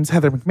 hi, my name's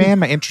Heather McMahon.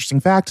 My interesting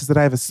fact is that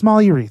I have a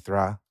small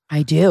urethra.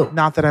 I do.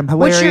 Not that I'm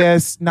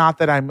hilarious. Not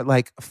that I'm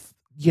like,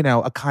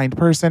 a kind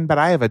person, but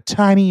I have a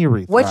tiny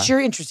urethra. What's your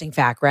interesting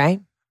fact,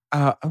 Ray?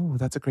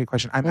 That's a great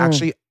question. I'm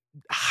actually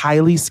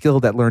highly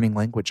skilled at learning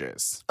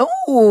languages.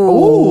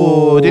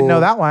 Oh, didn't know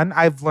that one.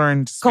 I've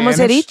learned Spanish.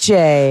 Como se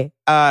dice?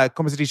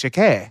 Como se dice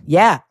que?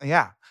 Yeah.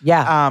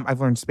 Yeah.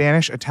 I've learned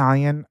Spanish,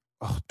 Italian.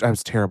 Oh, I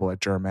was terrible at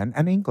German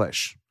and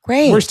English.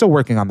 Great. We're still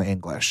working on the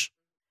English.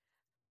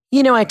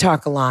 I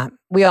talk a lot.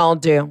 We all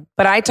do.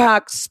 But I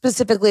talk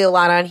specifically a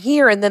lot on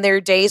here. And then there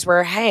are days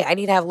where, hey, I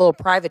need to have a little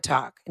private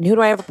talk. And who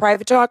do I have a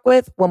private talk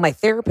with? Well, my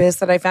therapist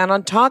that I found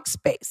on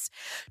Talkspace.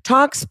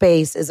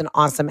 Talkspace is an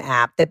awesome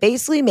app that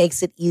basically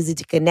makes it easy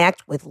to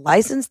connect with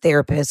licensed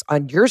therapists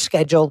on your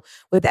schedule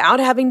without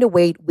having to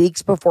wait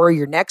weeks before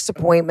your next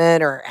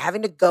appointment or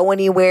having to go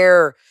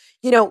anywhere. Or,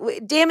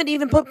 damn it,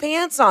 even put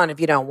pants on if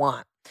you don't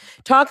want.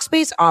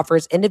 Talkspace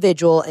offers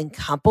individual and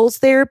couples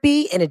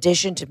therapy in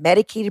addition to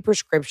medicated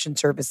prescription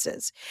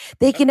services.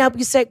 They can help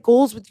you set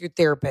goals with your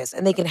therapist,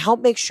 and they can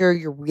help make sure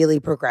you're really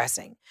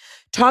progressing.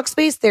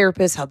 Talkspace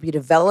therapists help you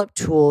develop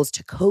tools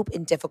to cope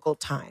in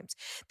difficult times.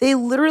 They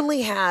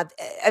literally have,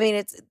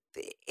 it's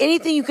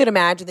anything you could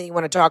imagine that you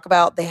want to talk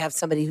about, they have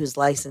somebody who's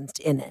licensed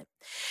in it.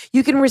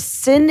 You can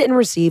send and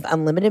receive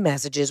unlimited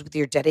messages with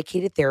your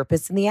dedicated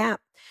therapist in the app.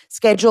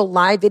 Schedule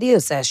live video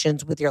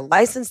sessions with your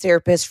licensed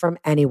therapist from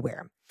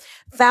anywhere.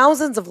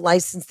 Thousands of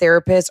licensed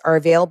therapists are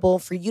available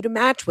for you to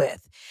match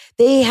with.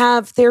 They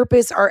have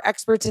therapists are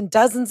experts in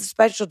dozens of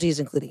specialties,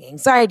 including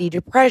anxiety,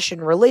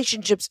 depression,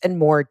 relationships, and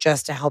more,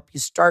 just to help you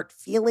start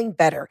feeling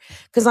better.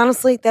 Because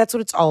honestly, that's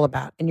what it's all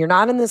about. And you're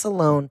not in this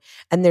alone,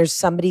 and there's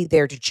somebody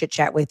there to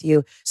chit-chat with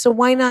you. So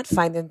why not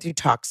find them through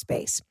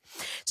Talkspace?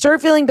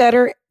 Start feeling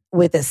better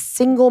with a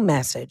single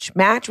message.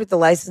 Match with the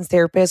licensed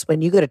therapist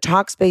when you go to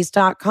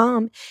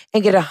Talkspace.com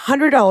and get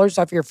 $100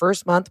 off your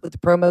first month with the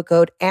promo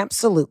code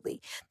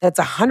ABSOLUTELY.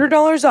 That's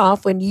 $100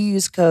 off when you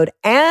use code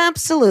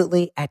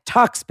ABSOLUTELY at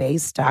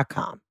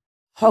Talkspace.com.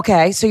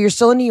 Okay, so you're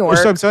still in New York.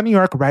 So I'm still in New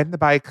York, riding the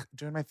bike,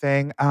 doing my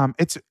thing. I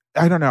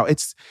don't know.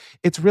 It's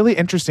really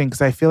interesting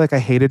because I feel like I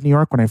hated New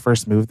York when I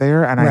first moved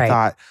there. And I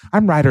thought,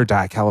 I'm ride or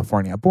die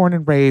California. Born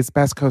and raised,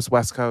 best coast,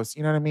 west coast,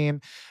 you know what I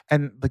mean?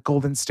 And the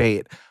Golden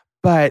State.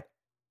 But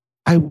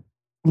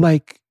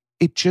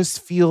it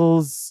just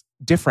feels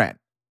different.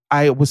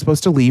 I was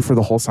supposed to leave for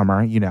the whole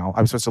summer.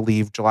 I was supposed to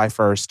leave July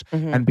 1st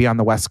and be on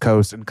the West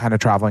Coast and kind of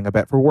traveling a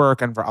bit for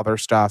work and for other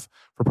stuff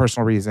for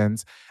personal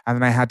reasons. And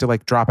then I had to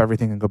drop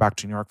everything and go back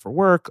to New York for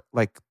work,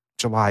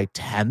 July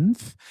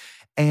 10th.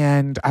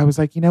 And I was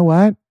like, you know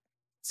what?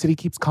 City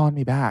keeps calling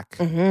me back.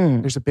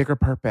 There's a bigger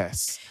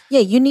purpose. Yeah,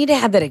 you need to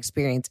have that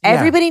experience. Yeah.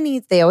 Everybody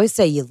needs, they always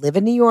say you live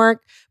in New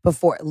York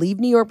leave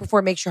New York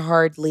before it makes you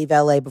hard, leave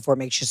LA before it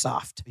makes you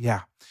soft.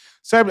 Yeah.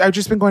 So I've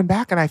just been going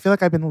back and I feel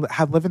like I've been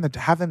having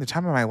the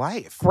time of my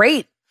life.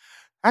 Great.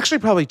 Actually,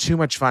 probably too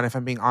much fun if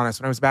I'm being honest.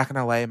 When I was back in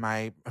LA,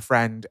 my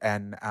friend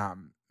and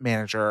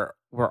manager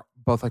were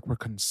both we're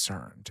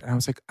concerned. And I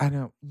was like, I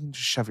know, you can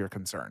just shove your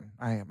concern.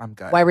 I'm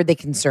good. Why were they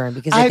concerned?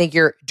 Because they think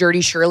you're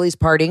dirty Shirley's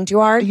partying too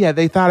hard? Yeah,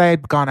 they thought I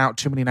had gone out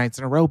too many nights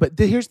in a row. But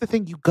here's the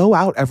thing. You go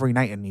out every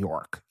night in New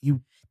York.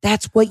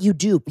 That's what you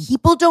do.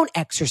 People don't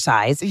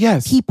exercise.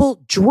 Yes.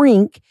 People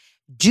drink,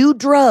 do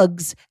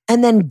drugs,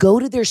 and then go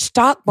to their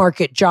stock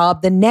market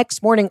job the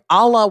next morning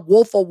a la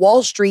Wolf of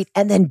Wall Street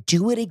and then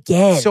do it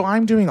again. So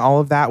I'm doing all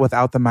of that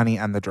without the money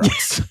and the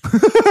drugs.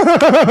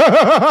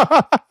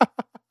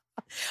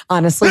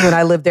 Honestly, when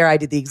I lived there, I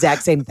did the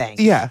exact same thing.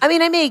 Yeah. I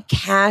mean, I made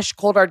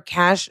cold hard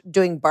cash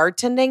doing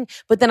bartending,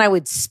 but then I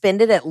would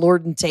spend it at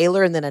Lord &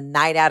 Taylor and then a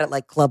night out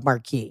at Club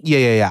Marquis.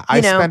 Yeah.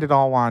 I spend it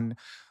all on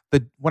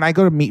when I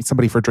go to meet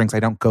somebody for drinks, I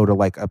don't go to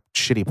a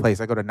shitty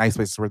place. I go to nice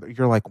places where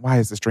you're like, why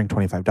is this drink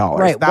 $25?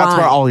 Right, That's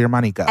where all your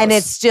money goes. And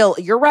it's still,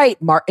 you're right.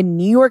 In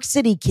New York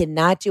City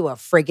cannot do a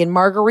friggin'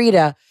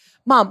 margarita.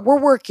 Mom, we're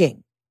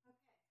working.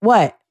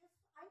 What?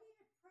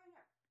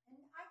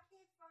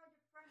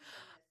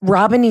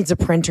 Robin needs a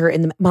printer.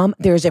 Mom,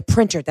 there's a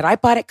printer that I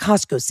bought at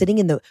Costco sitting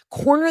in the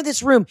corner of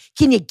this room.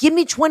 Can you give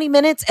me 20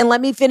 minutes and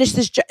let me finish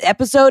this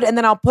episode and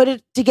then I'll put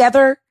it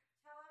together?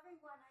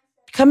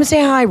 Come and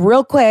say hi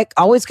real quick.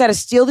 Always got to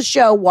steal the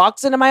show.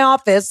 Walks into my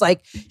office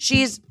like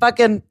she's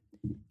fucking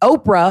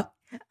Oprah.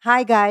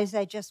 Hi, guys.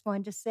 I just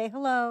wanted to say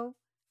hello.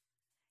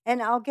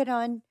 And I'll get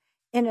on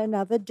in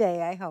another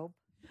day, I hope.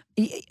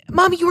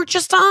 Mom, you were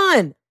just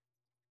on.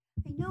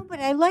 I know, but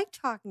I like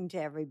talking to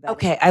everybody.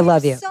 Okay, I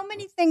love you. So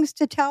many things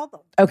to tell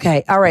them.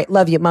 Okay, all right.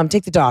 Love you. Mom,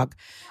 take the dog.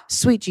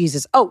 Sweet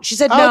Jesus. Oh, she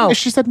said no.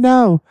 She said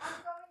no.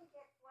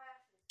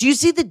 Do you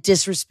see the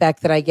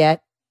disrespect that I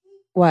get?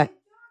 What?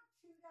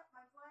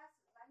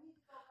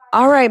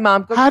 All right,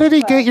 Mom. How did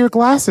he get your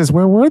glasses?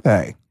 Where were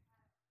they?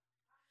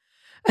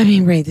 I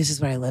mean, Ray, this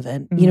is what I live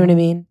in. You know what I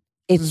mean?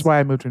 This is why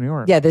I moved to New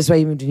York. Yeah, this is why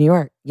you moved to New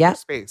York. Yeah.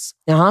 Space.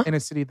 Uh-huh. In a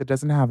city that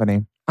doesn't have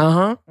any.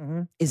 Uh-huh.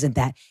 Mm-hmm. Isn't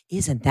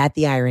that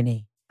the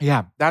irony?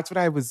 Yeah, that's what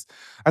I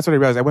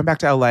realized. I went back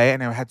to LA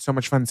and I had so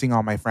much fun seeing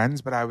all my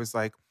friends, but I was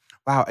like,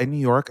 wow, in New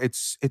York,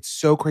 it's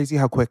so crazy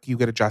how quick you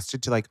get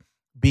adjusted to like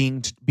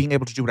being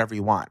able to do whatever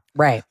you want.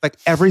 Right. Like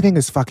everything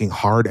is fucking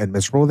hard and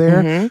miserable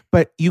there,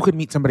 but you could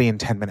meet somebody in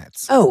 10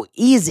 minutes. Oh,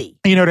 easy.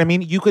 You know what I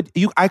mean?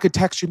 I could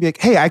text you and be like,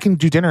 hey, I can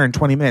do dinner in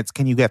 20 minutes.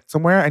 Can you get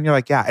somewhere? And you're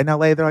like, yeah. In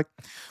LA, they're like,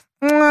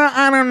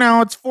 I don't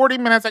know. It's 40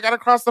 minutes. I got to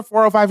cross the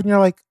 405. And you're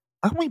like,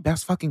 aren't we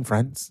best fucking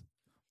friends?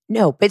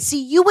 No, but see,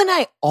 you and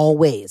I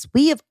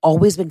we have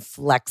always been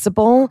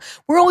flexible.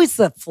 We're always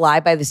the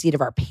fly by the seat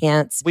of our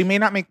pants. We may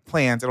not make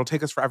plans. It'll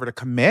take us forever to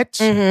commit.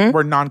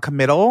 We're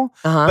non-committal,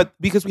 but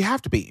because we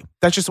have to be.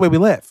 That's just the way we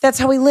live. That's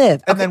how we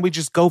live. And then we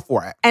just go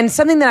for it. And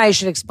something that I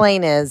should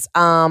explain is,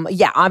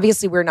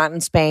 obviously we're not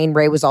in Spain.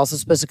 Ray was also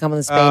supposed to come on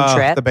the Spain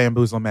trip. The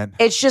bamboozlement.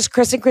 It's just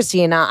Chris and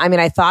Christina. I mean,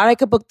 I thought I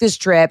could book this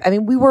trip. I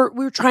mean, we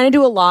were trying to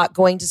do a lot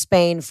going to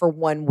Spain for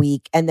 1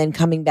 week and then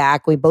coming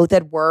back. We both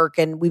had work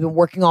and we've been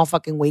working all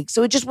fucking week.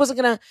 So it just wasn't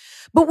gonna,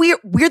 but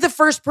we're the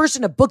first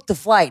person to book the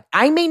flight.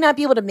 I may not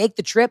be able to make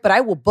the trip, but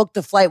I will book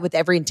the flight with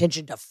every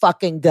intention to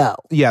fucking go.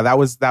 Yeah,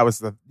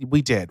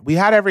 we did. We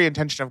had every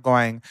intention of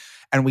going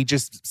and we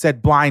just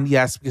said blind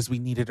yes because we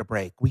needed a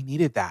break. We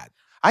needed that.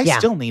 I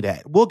still need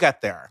it. We'll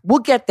get there.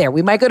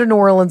 We might go to New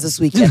Orleans this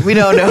weekend. We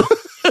don't know.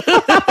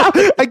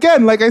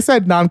 Again, like I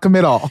said,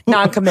 non-committal.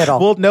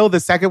 We'll know the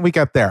second we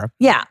get there.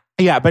 Yeah.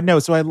 Yeah, but no.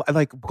 So I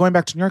like going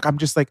back to New York. I'm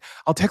just like,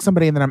 I'll text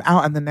somebody and then I'm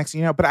out. And then next thing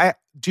you know, but I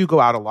do go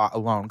out a lot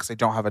alone because I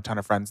don't have a ton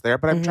of friends there,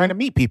 but I'm trying to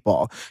meet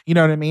people. You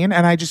know what I mean?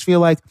 And I just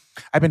feel like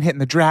I've been hitting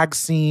the drag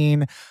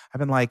scene. I've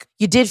been like.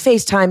 You did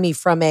FaceTime me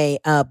from a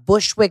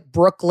Bushwick,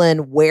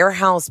 Brooklyn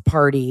warehouse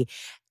party.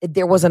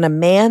 There wasn't a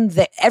man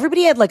that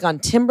everybody had like on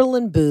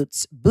Timberland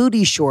boots,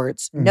 booty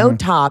shorts, no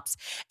tops.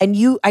 And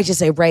I just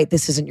say, right,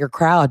 this isn't your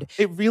crowd.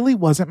 It really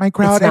wasn't my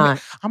crowd. It's not.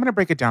 And I'm going to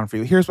break it down for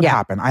you. Here's what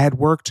happened. I had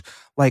worked,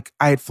 I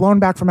had flown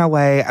back from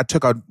LA. I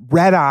took a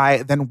red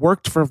eye, then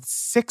worked for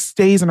 6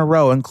 days in a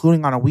row,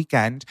 including on a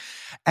weekend.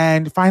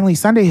 And finally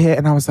Sunday hit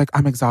and I was like,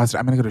 I'm exhausted.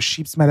 I'm going to go to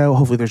Sheep's Meadow.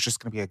 Hopefully there's just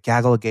going to be a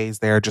gaggle of gays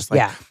there, just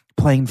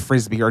playing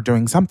Frisbee or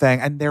doing something.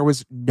 And there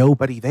was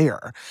nobody there.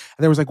 And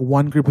there was like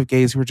one group of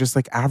gays who were just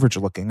like average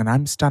looking and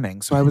I'm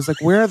stunning. So I was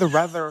like, where are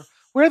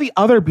the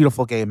other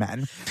beautiful gay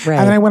men? Right.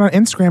 And then I went on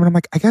Instagram and I'm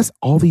like, I guess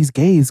all these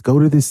gays go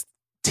to this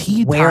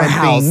tea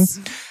warehouse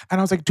thing. And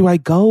I was like, do I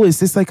go? Is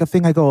this like a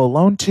thing I go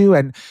alone to?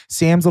 And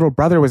Sam's little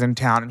brother was in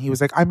town and he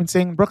was like, I've been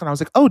staying in Brooklyn. I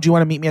was like, oh, do you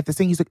want to meet me at this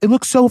thing? He's like, it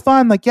looks so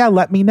fun. Like, yeah,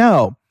 let me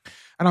know.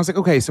 And I was like,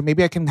 okay, so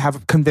maybe I can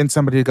convince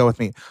somebody to go with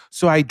me.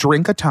 So I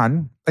drink a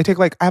ton. I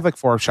have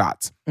 4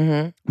 shots.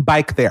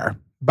 Bike there.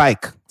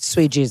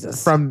 Sweet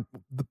Jesus. From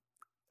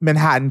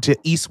Manhattan to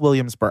East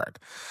Williamsburg.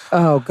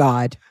 Oh,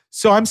 God.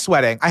 So I'm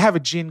sweating. I have a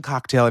gin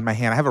cocktail in my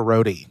hand. I have a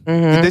roadie.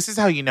 This is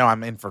how you know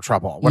I'm in for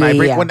trouble.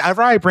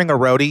 Whenever I bring a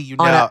roadie, you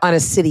know. On a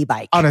city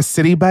bike. On a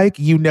city bike,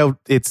 you know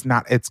it's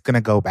going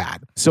to go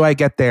bad. So I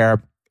get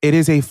there. It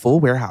is a full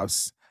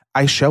warehouse.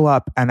 I show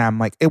up and I'm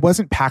like, it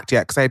wasn't packed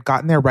yet because I had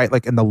gotten there right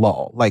like in the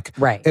lull. Like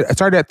it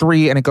started at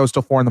 3 and it goes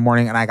till 4 in the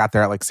morning and I got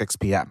there at like 6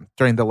 p.m.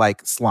 during the like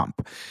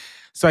slump.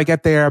 So I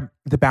get there,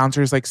 the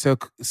bouncer's like so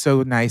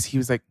nice. He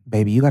was like,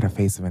 baby, you got a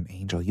face of an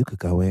angel. You could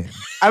go in.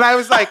 And I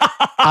was like,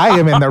 I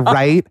am in the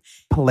right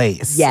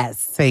place.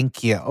 Yes.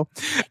 Thank you.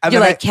 And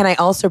you're like, can I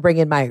also bring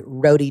in my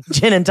roadie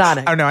gin and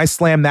tonic? Oh no, I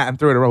slammed that and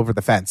threw it over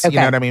the fence. Okay. You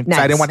know what I mean? Nice.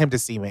 So I didn't want him to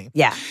see me.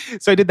 Yeah.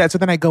 So I did that. So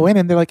then I go in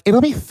and they're like,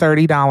 it'll be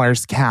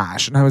 $30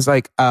 cash. And I was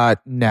like,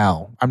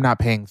 no, I'm not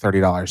paying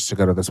 $30 to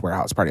go to this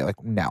warehouse party.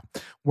 Like, no,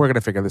 we're going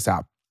to figure this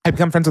out. I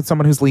become friends with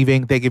someone who's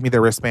leaving. They give me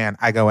their wristband.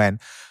 I go in.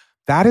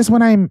 That is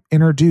when I'm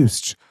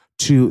introduced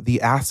to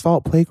the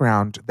asphalt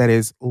playground that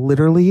is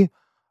literally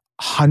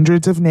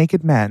hundreds of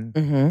naked men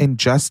in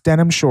just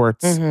denim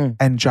shorts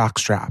and jock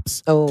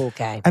straps. Oh,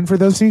 okay. And for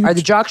those of you, are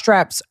the jock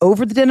straps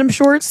over the denim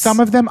shorts?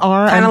 Some of them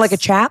are kind of like a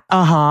chap.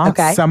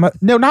 Okay.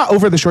 No, not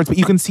over the shorts, but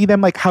you can see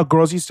them like how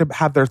girls used to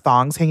have their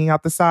thongs hanging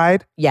out the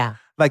side. Yeah.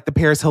 Like the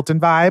Paris Hilton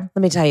vibe.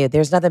 Let me tell you,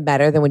 there's nothing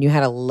better than when you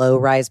had a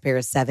low-rise pair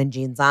of 7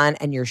 jeans on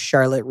and your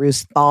Charlotte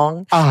Russe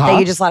thong that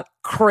you just let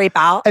crepe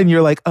out. And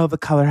you're like, oh, the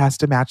color has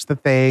to match the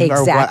thing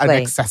or what, an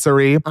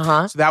accessory.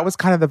 So that was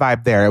kind of the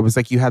vibe there. It was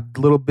like you had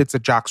little bits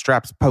of jock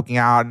straps poking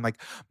out and like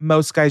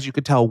most guys you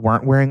could tell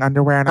weren't wearing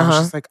underwear. And I was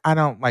just like, I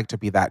don't like to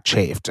be that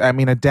chafed. I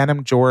mean, a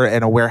denim jort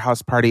and a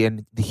warehouse party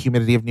in the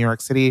humidity of New York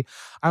City.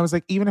 I was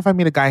like, even if I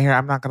meet a guy here,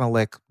 I'm not going to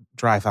lick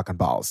dry fucking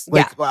balls.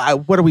 Like,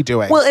 what are we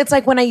doing? Well, it's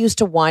like when I used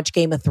to watch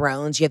Game of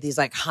Thrones, you have these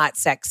like hot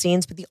sex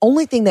scenes, but the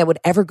only thing that would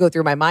ever go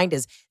through my mind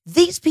is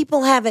these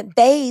people haven't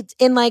bathed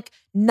in like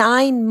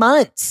 9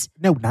 months.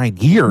 No, 9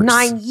 years.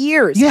 9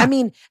 years. Yeah. I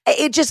mean,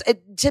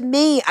 to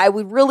me, I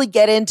would really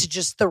get into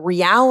just the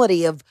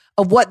reality of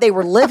of what they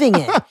were living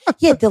in.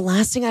 Yeah, the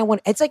last thing I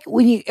want, it's like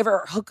when you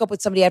ever hook up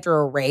with somebody after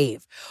a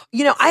rave.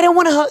 I don't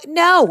want to hook.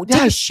 No,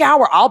 take a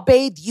shower. I'll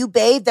bathe, you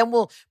bathe, then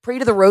we'll pray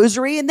to the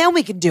rosary and then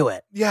we can do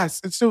it.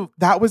 Yes. And so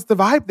that was the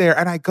vibe there.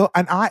 And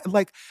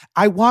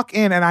I walk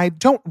in and I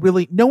don't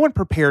really, no one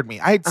prepared me.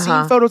 I had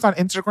seen photos on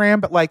Instagram,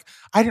 but like,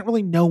 I didn't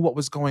really know what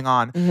was going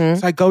on.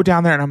 So I go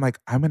down there and I'm like,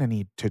 I'm going to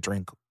need to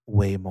drink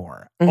way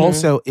more.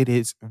 Also, it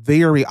is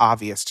very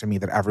obvious to me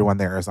that everyone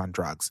there is on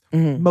drugs,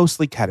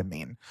 mostly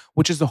ketamine,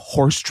 which is a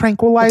horse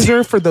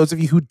tranquilizer for those of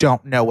you who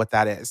don't know what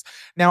that is.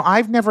 Now,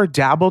 I've never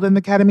dabbled in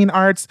the ketamine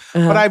arts,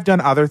 but I've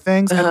done other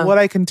things. And what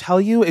I can tell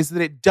you is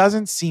that it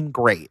doesn't seem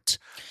great.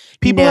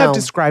 People have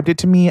described it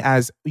to me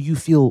as you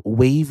feel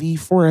wavy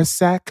for a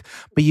sec,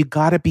 but you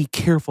got to be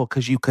careful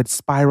because you could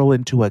spiral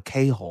into a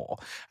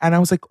K-hole. And I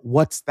was like,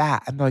 what's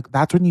that? And they're like,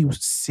 that's when you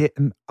sit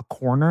in a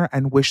corner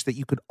and wish that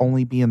you could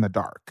only be in the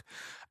dark.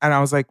 And I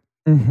was like,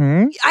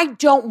 I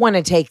don't want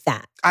to take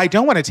that. I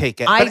don't want to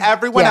take it. But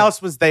everyone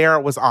else was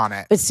on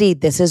it. But see,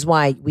 this is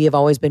why we have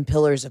always been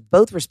pillars of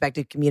both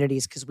respected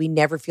communities because we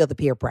never feel the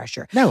peer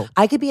pressure. No.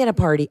 I could be at a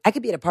party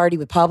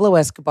with Pablo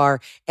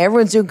Escobar.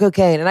 Everyone's doing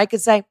cocaine. And I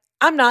could say,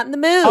 I'm not in the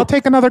mood. I'll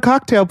take another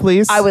cocktail,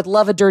 please. I would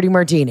love a dirty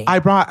martini. I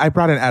brought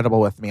an edible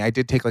with me. I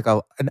did take like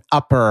an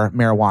upper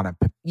marijuana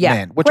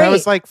mint, which I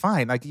was like,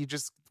 fine. Like you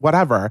just,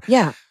 whatever.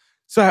 Yeah.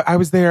 So I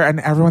was there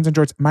and everyone's in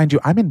Georgia. Mind you,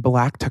 I'm in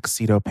black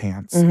tuxedo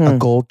pants, a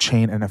gold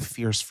chain, and a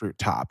fierce fruit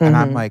top. And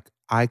I'm like,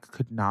 I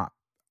could not.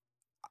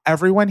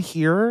 Everyone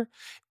here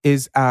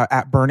is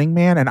at Burning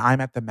Man and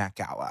I'm at the Met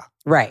Gala.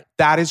 Right.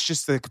 That is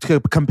just to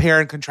compare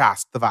and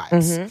contrast the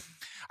vibes.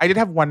 I did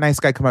have one nice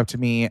guy come up to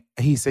me.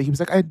 He was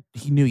like,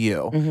 he knew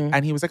you.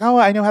 And he was like, oh,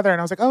 I know Heather.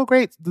 And I was like, oh,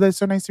 great. That's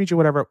so nice to meet you,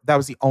 whatever. That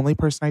was the only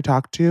person I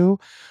talked to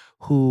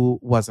who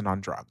wasn't on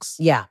drugs.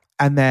 Yeah.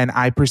 And then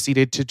I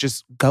proceeded to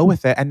just go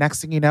with it. And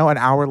next thing you know, an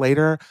hour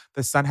later,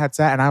 the sun had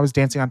set and I was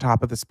dancing on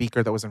top of the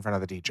speaker that was in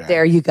front of the DJ.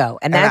 There you go.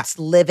 And that's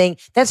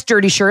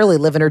Dirty Shirley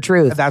living her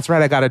truth. That's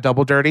right. I got a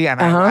double dirty and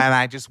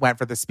I just went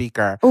for the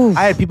speaker. Oof.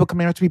 I had people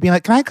coming up to me being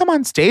like, can I come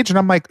on stage? And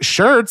I'm like,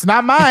 sure, it's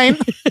not mine.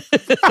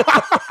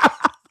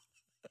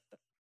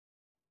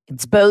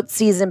 It's boat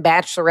season,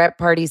 bachelorette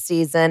party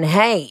season.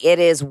 Hey, it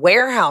is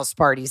warehouse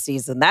party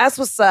season. That's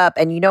what's up.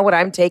 And you know what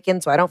I'm taking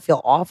so I don't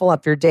feel awful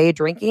after a day of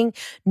drinking?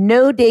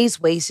 No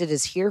Days Wasted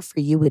is here for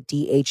you with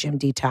DHM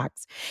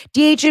Detox.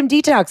 DHM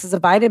Detox is a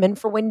vitamin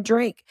for when you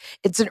drink.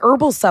 It's an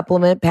herbal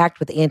supplement packed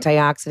with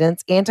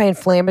antioxidants,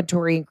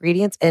 anti-inflammatory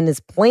ingredients, and is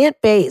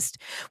plant-based.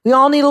 We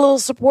all need a little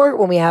support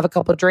when we have a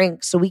couple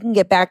drinks so we can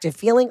get back to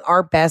feeling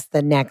our best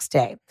the next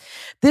day.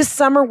 This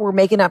summer, we're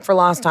making up for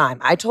lost time.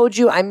 I told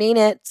you, I mean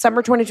it.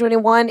 Summer 2021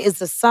 is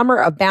the summer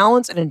of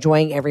balance and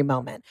enjoying every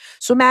moment.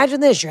 So imagine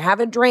this. You're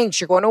having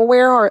drinks. You're going to a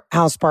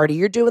warehouse party.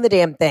 You're doing the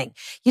damn thing.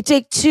 You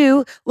take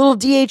 2 little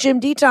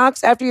DHM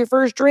Detox after your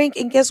first drink.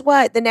 And guess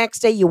what? The next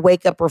day you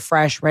wake up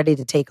refreshed, ready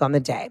to take on the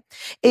day.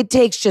 It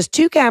takes just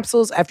 2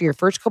 capsules after your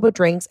first couple of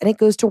drinks and it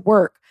goes to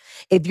work.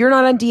 If you're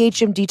not on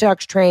DHM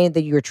Detox train,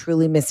 then you're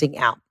truly missing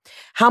out.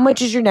 How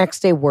much is your next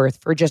day worth?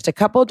 For just a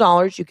couple of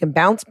dollars, you can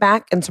bounce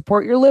back and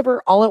support your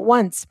liver all at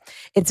once.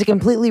 It's a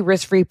completely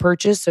risk-free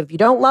purchase, so if you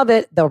don't love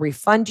it, they'll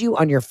refund you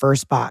on your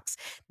first box.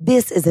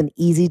 This is an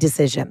easy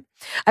decision.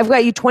 I've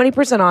got you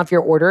 20% off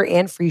your order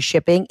and free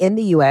shipping in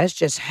the U.S.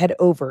 Just head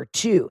over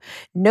to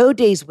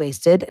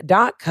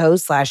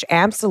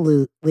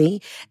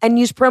nodayswasted.co/absolutely and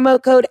use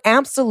promo code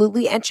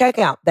absolutely at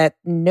checkout. That's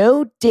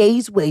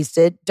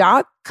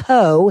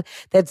nodayswasted.co.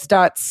 That's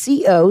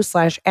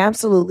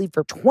 .co/absolutely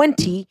for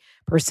 20%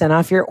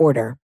 off your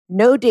order.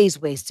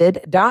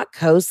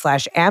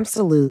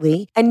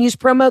 nodayswasted.co/absolutely and use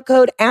promo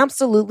code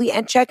absolutely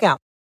at checkout.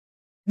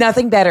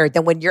 Nothing better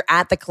than when you're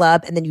at the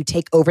club and then you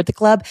take over the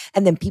club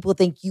and then people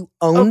think you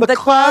own the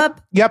club.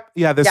 Yep.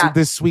 Yeah.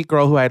 This sweet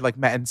girl who I had like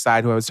met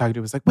inside who I was talking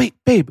to was like, wait,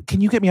 babe, can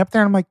you get me up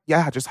there? And I'm like,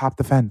 yeah, just hop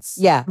the fence.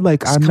 Yeah.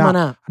 Like I'm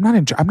not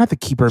the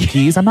keeper of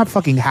keys. I'm not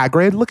fucking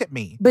Hagrid. Look at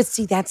me. But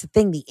see, that's the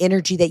thing. The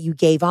energy that you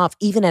gave off,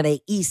 even at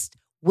a East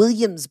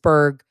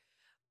Williamsburg,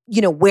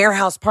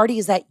 warehouse party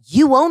is that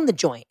you own the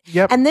joint.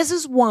 Yep. And this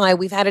is why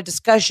we've had a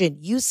discussion.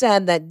 You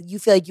said that you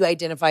feel like you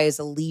identify as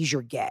a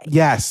leisure gay.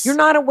 Yes. You're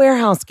not a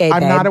warehouse gay,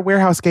 I'm babe. not a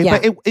warehouse gay,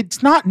 but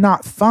it's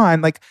not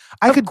fun. Like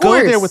I could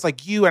go there with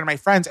like you and my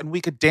friends and we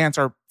could dance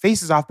our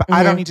faces off, but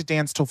I don't need to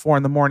dance till 4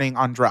 a.m.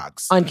 on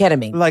drugs. On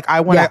ketamine. Like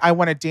I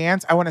want to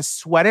dance. I want to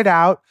sweat it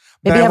out.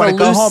 Maybe have a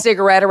loose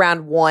cigarette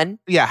around 1.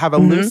 Yeah. Have a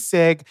loose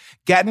cig,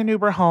 get in an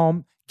Uber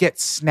home, get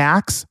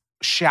snacks,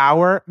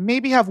 shower,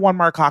 maybe have 1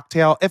 more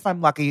cocktail. If I'm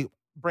lucky,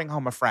 bring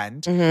home a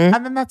friend.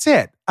 And then that's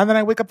it. And then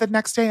I wake up the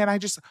next day and I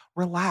just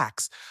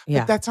relax.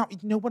 Yeah. But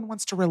no one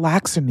wants to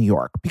relax in New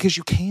York because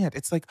you can't.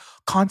 It's like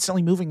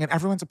constantly moving and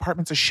everyone's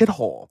apartment's a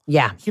shithole.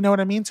 Yeah. You know what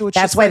I mean? So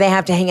that's why they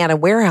have to hang out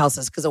in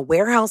warehouses because a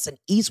warehouse in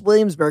East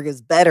Williamsburg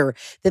is better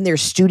than their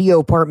studio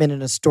apartment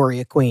in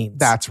Astoria, Queens.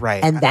 That's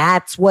right. And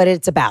that's what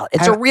it's about.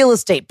 It's a real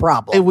estate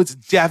problem. It was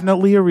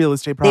definitely a real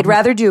estate problem. They'd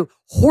rather do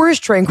horse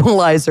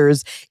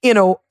tranquilizers in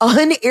a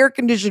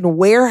unair-conditioned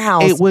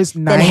warehouse. It was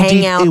 90,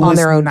 hang out on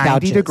their own 90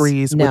 couches.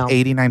 degrees with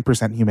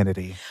 89%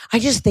 humidity. I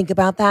just think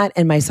about that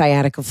and my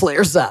sciatica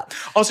flares up.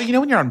 Also,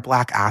 when you're on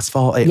black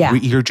asphalt,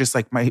 you're just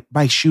like,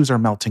 my shoes are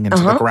melting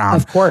into the ground.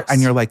 Of course.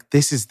 And you're like,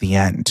 this is the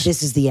end.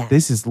 This is the end.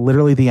 This is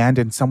literally the end.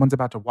 And someone's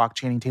about to walk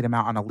Channing Tatum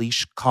out on a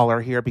leash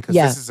collar here because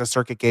this is a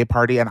circuit gay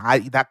party. And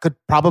that could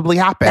probably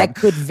happen. That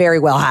could very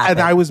well happen.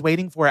 And I was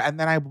waiting for it. And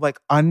then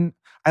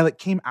I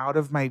came out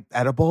of my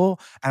edible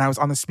and I was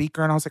on the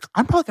speaker and I was like,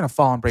 I'm probably going to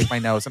fall and break my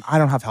nose and I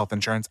don't have health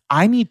insurance.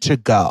 I need to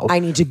go.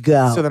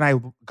 So then I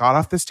got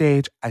off the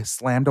stage. I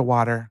slammed to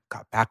water,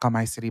 got back on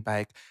my city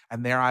bike.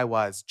 And there I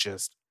was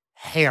just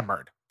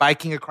hammered,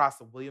 biking across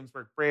the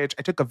Williamsburg Bridge.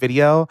 I took a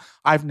video.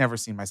 I've never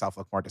seen myself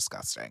look more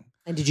disgusting.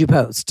 And did you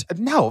post?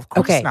 No, of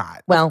course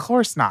not. Well, of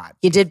course not.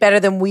 You did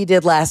better than we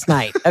did last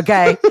night,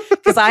 okay?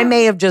 Because we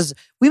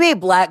may have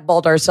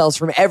blackballed ourselves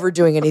from ever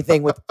doing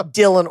anything with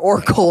Dylan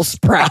or Cole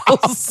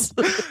Sprouse.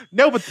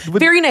 No, but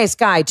very nice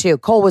guy too.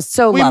 Cole was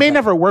so we lovely. may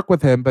never work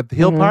with him, but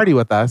he'll party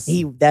with us.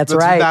 That's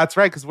right. That's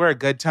right, because we're a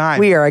good time.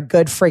 We are a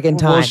good friggin'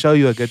 time. We'll show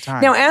you a good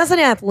time. Now, as an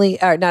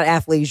athlete, not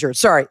athleisure,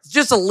 sorry,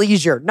 just a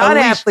leisure, not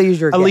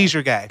athleisure. A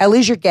leisure gay. A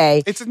leisure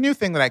gay. It's a new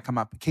thing that I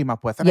came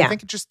up with, and I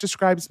think it just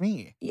describes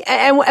me.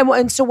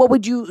 And so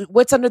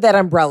what's under that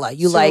umbrella?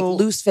 You like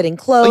loose fitting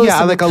clothes? Yeah,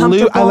 I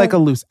like a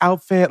loose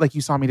outfit. Like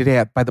you saw me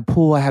today by the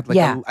pool. I had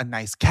a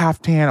nice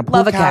caftan, a pool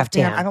Love a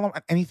caftan. caftan. I don't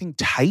want anything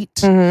tight.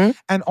 Mm-hmm.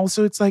 And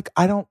also it's like,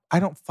 I don't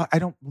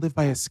live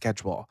by a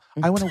schedule.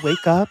 I want to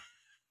wake up.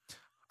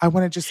 I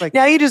want to just like...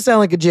 Now you just sound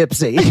like a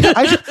gypsy.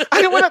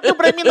 I don't want to...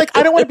 But I mean,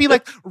 I don't want to be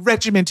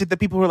regimented. The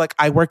people who are like,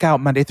 I work out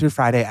Monday through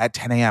Friday at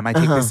 10 a.m. I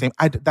take the same...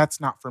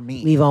 that's not for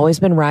me. We've always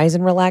been rise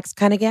and relax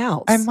kind of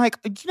gals. And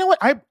you know what?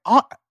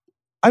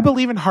 I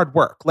believe in hard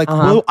work.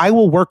 I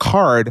will work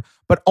hard,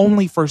 but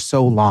only for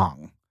so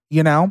long,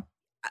 you know?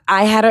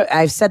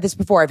 I've said this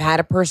before. I've had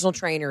a personal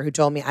trainer who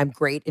told me I'm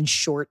great in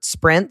short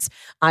sprints.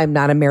 I'm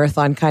not a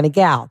marathon kind of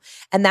gal.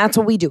 And that's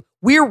what we do.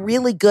 We're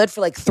really good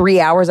for 3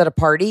 hours at a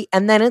party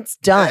and then it's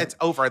done. It's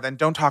over. Then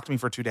don't talk to me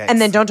for 2 days.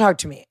 And then don't talk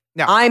to me.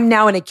 No. I'm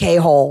now in a K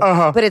hole,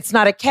 but it's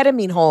not a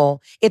ketamine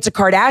hole. It's a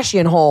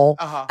Kardashian hole.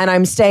 And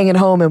I'm staying at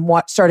home and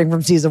starting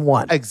from season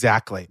 1.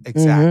 Exactly.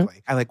 Mm-hmm.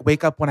 I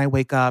wake up when I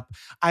wake up.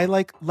 I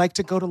like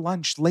to go to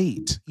lunch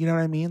late. You know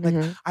what I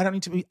mean? I don't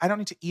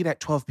need to eat at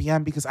 12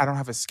 p.m. because I don't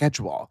have a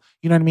schedule.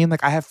 You know what I mean?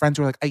 I have friends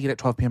who are I eat at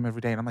 12 p.m.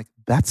 every day. And I'm like,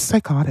 that's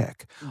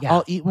psychotic. Yeah.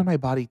 I'll eat when my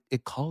body,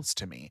 it calls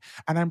to me.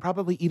 And I'm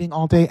probably eating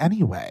all day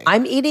anyway.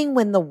 I'm eating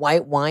when the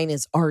white wine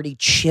is already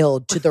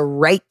chilled to the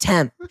right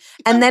temp.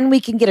 And then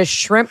we can get a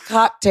shrimp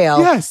cocktail,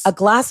 a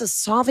glass of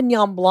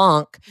Sauvignon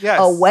Blanc,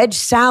 a wedge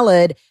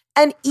salad,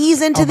 and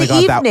ease into the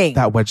evening.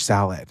 That wedge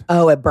salad.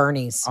 Oh, at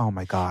Bernie's. Oh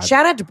my God.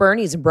 Shout out to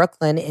Bernie's in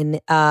Brooklyn. And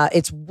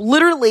it's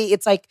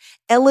like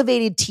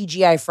elevated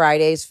TGI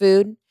Fridays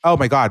food. Oh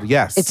my God,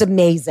 yes. It's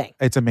amazing.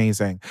 It's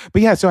amazing.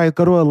 But yeah, so I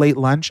go to a late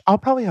lunch. I'll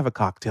probably have a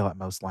cocktail at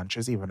most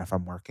lunches, even if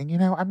I'm working, you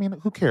know? I mean,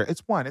 who cares?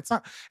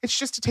 It's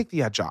just to take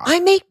the edge off. I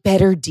make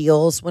better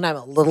deals when I'm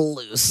a little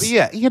loose.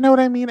 Yeah, you know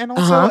what I mean? And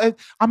also,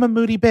 I'm a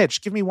moody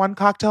bitch. Give me one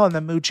cocktail and the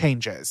mood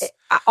changes.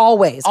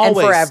 Always. And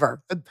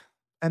forever.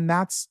 And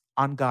that's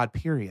on God,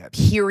 period.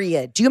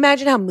 Period. Do you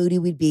imagine how moody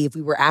we'd be if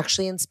we were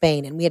actually in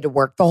Spain and we had to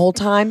work the whole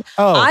time?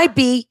 Oh. I'd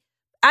be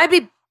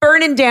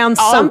burning down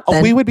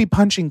something. We would be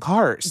punching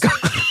cars.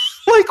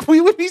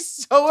 We would be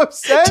so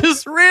upset.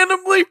 Just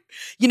randomly.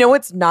 You know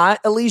what's not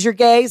a leisure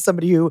gay?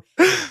 Somebody who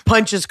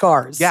punches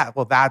cars. Yeah,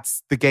 well,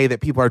 that's the gay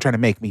that people are trying to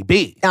make me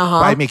be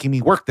by making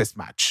me work this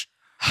much.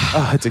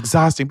 It's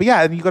exhausting. But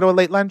yeah, and you go to a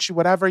late lunch,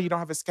 whatever, you don't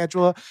have a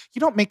schedule. You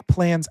don't make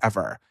plans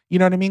ever. You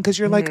know what I mean? Because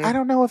you're like, I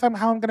don't know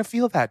how I'm going to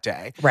feel that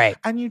day. Right.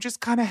 And you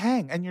just kind of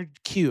hang and you're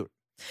cute.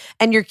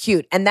 And you're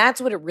cute. And that's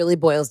what it really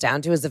boils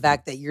down to is the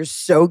fact that you're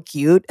so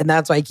cute. And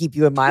that's why I keep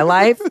you in my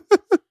life.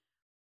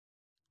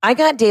 I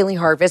got Daily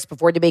Harvest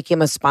before they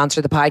became a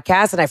sponsor of the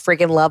podcast, and I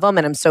freaking love them.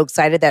 And I'm so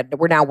excited that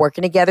we're now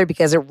working together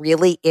because it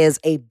really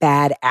is a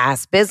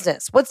badass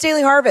business. What's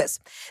Daily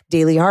Harvest?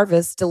 Daily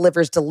Harvest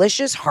delivers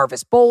delicious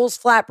harvest bowls,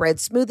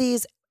 flatbread,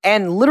 smoothies,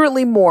 and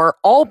literally more,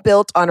 all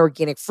built on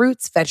organic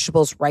fruits,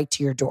 vegetables right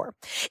to your door.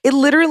 It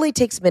literally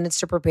takes minutes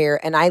to prepare,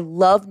 and I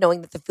love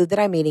knowing that the food that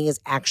I'm eating is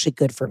actually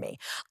good for me.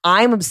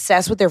 I'm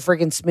obsessed with their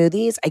friggin'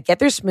 smoothies. I get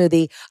their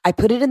smoothie, I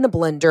put it in the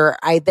blender,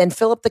 I then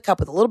fill up the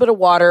cup with a little bit of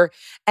water,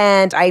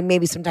 and I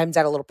maybe sometimes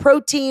add a little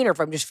protein, or if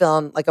I'm just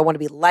feeling like I want to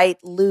be light,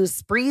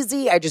 loose,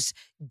 breezy, I just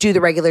do the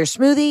regular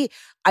smoothie.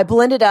 I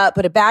blend it up,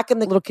 put it back in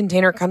the little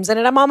container it comes in,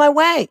 and I'm on my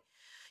way.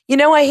 You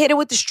know, I hit it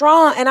with the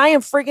straw and I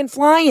am friggin'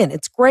 flying.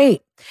 It's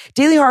great.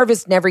 Daily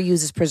Harvest never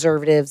uses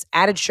preservatives,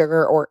 added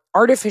sugar, or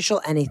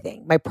artificial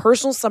anything. My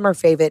personal summer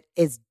favorite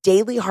is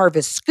Daily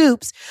Harvest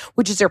Scoops,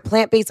 which is their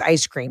plant-based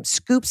ice cream.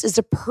 Scoops is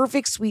a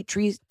perfect sweet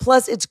treat,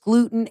 plus it's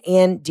gluten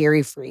and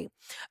dairy-free.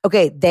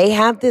 Okay, they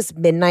have this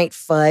midnight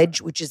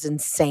fudge, which is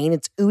insane.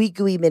 It's ooey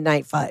gooey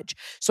midnight fudge.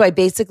 So I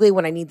basically,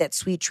 when I need that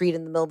sweet treat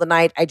in the middle of the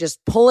night, I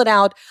just pull it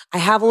out. I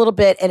have a little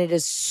bit, and it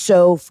is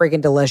so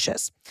friggin'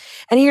 delicious.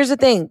 And here's the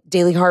thing.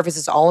 Daily Harvest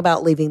is all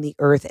about leaving the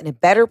earth in a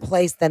better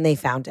place than they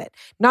found it.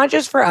 Not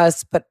just for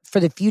us, but for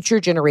the future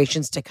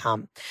generations to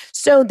come.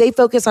 So they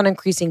focus on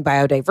increasing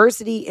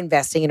biodiversity,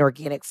 investing in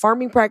organic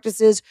farming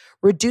practices,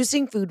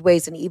 reducing food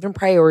waste, and even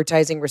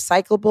prioritizing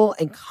recyclable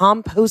and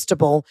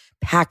compostable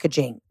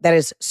packaging. That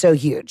is so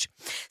huge.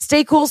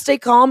 Stay cool, stay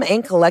calm,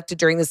 and collected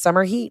during the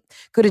summer heat.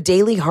 Go to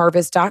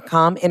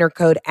dailyharvest.com, enter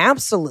code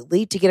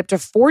ABSOLUTELY to get up to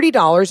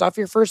 $40 off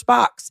your first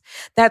box.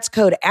 That's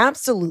code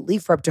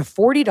ABSOLUTELY for up to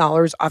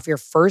 $40 off your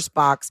first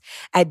box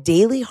at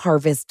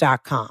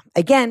dailyharvest.com.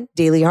 Again,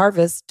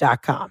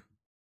 dailyharvest.com.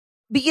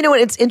 But you know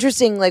what? It's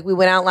interesting. Like, we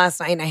went out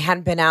last night and I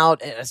hadn't been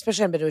out,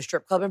 especially I hadn't been to a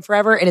strip club in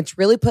forever. And it's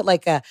really put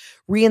like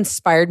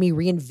reinspired me,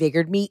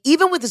 reinvigorated me.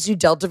 Even with this new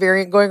Delta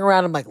variant going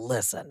around, I'm like,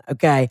 listen,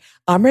 okay,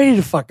 I'm ready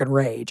to fucking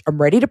rage.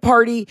 I'm ready to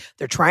party.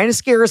 They're trying to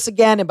scare us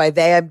again. And by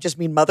they, I just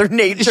mean Mother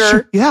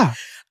Nature. Yeah.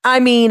 I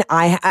mean,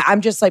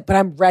 I'm just like, but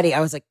I'm ready. I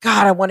was like,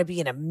 God, I want to be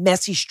in a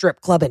messy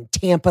strip club in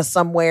Tampa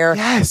somewhere.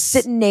 Yes.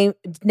 Sitting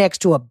next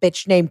to a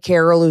bitch named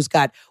Carol who's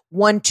got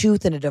one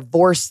tooth and a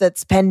divorce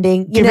that's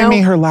pending. Giving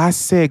me her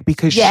last cig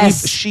because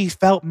Yes. she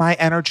felt my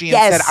energy and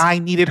Yes. said I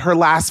needed her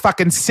last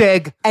fucking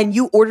cig. And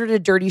you ordered a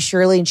Dirty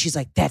Shirley and she's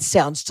like, that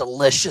sounds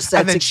delicious.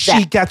 That's And then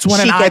she gets one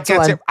and I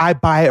get it. I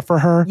buy it for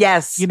her.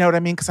 Yes. You know what I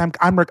mean? Because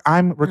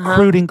I'm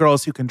recruiting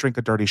girls who can drink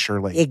a Dirty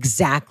Shirley.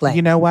 Exactly.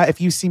 You know what?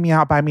 If you see me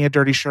out, buy me a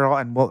Dirty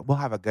Shirley and we'll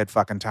have a good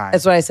fucking time.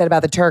 That's what I said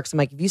about the Turks. I'm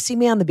like, if you see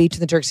me on the beach with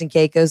the Turks and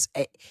Caicos,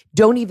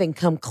 don't even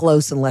come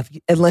close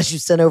unless you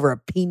send over a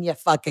pina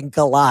fucking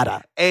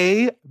colada.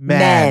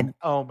 Amen.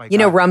 Oh my God. You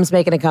know, rum's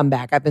making a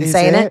comeback. I've been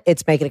saying it.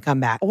 It's making a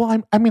comeback.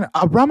 Well, I mean,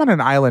 a rum on an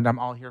island I'm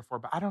all here for,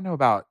 but I don't know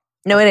about.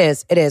 No, it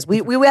is. It is.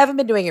 We haven't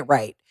been doing it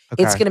right.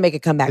 Okay. It's going to make a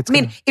comeback.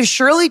 If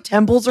Shirley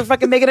Temples are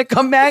fucking making a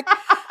comeback,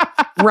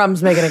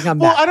 rum's making a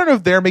comeback. Well, I don't know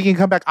if they're making a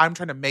comeback. I'm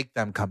trying to make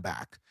them come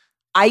back.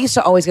 I used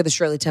to always get the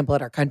Shirley Temple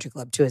at our country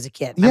club too as a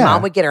kid. My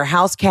mom would get her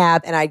house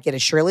cab and I'd get a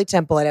Shirley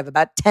Temple. I'd have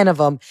about 10 of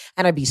them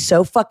and I'd be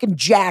so fucking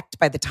jacked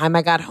by the time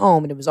I got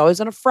home. And it was always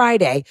on a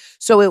Friday.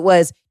 So it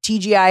was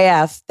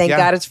TGIF. Thank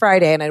God it's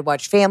Friday. And I'd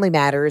watch Family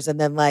Matters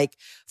and then like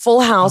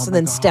Full House and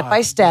then Step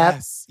by Step.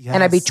 Yes.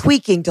 And I'd be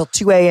tweaking till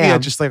 2 a.m. Yeah,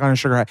 just like on a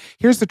sugar high.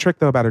 Here's the trick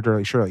though about a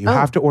Dirty Shirley. You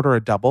have to order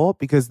a double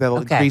because they'll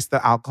increase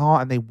the alcohol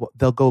and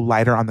they'll go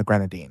lighter on the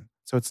grenadine.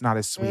 So it's not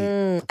as sweet.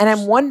 And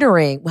I'm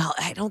wondering, well,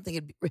 I don't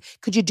think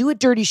could you do a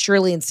Dirty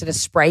Shirley instead of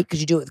Sprite? Could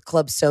you do it with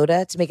club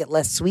soda to make it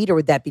less sweet or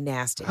would that be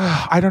nasty?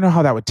 I don't know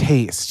how that would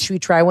taste. Should we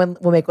try one?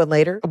 We'll make one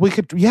later. We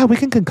can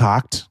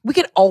concoct. We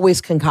could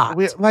always concoct.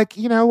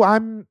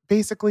 I'm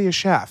basically a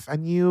chef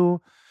and you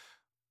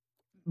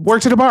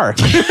worked at a bar.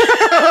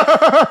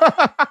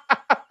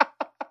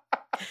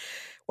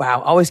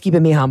 Wow, always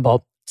keeping me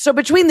humble. So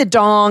between the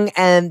dong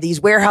and these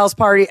warehouse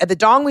parties, the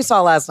dong we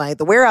saw last night,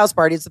 the warehouse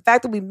parties, the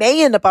fact that we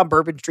may end up on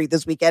Bourbon Street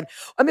this weekend,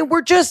 I mean,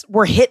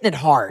 we're hitting it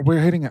hard.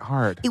 We're hitting it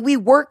hard. We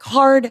work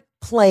hard,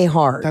 play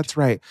hard. That's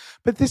right.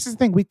 But this is the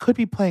thing. We could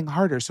be playing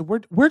harder. So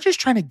we're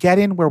just trying to get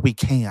in where we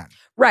can.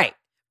 Right.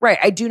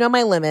 I do know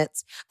my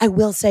limits. I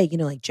will say,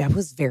 like Jeff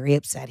was very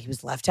upset. He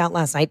was left out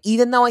last night,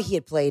 even though he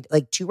had played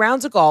like 2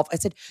 rounds of golf. I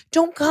said,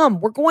 don't come.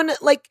 We're going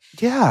to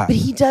Yeah. But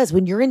he does.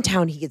 When you're in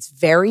town, he gets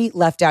very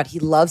left out. He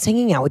loves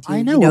hanging out with you.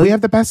 I know. We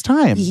have the best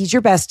time. He's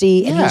your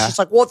bestie. And he's just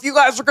like, well, if you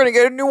guys are going to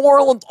get in New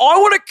Orleans, I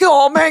want to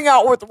come hang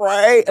out with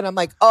Ray. And I'm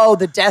like, oh,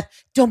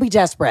 don't be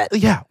desperate.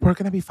 Yeah, we're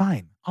going to be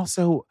fine.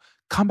 Also,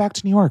 come back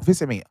to New York,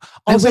 visit me.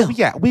 Also,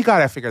 we got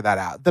to figure that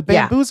out. The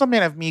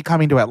bamboozlement of me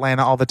coming to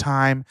Atlanta all the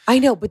time. I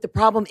know, but the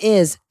problem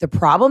is. What the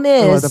problem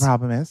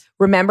is?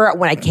 Remember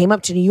when I came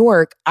up to New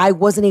York, I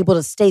wasn't able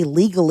to stay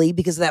legally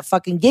because of that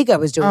fucking gig I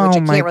was doing, which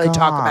I can't really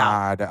talk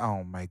about.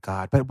 Oh my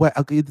God. But what?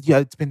 Yeah,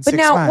 it's been 6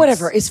 months. But now,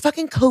 whatever. Is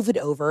fucking COVID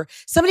over?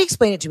 Somebody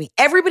explain it to me.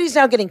 Everybody's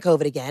now getting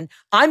COVID again.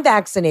 I'm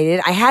vaccinated.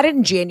 I had it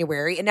in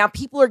January, and now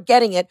people are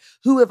getting it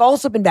who have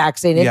also been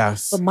vaccinated.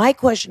 Yes. But my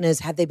question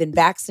is, have they been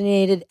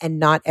vaccinated and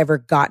not ever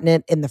gotten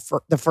it in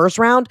the first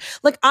round?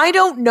 Like, I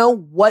don't know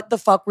what the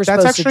fuck we're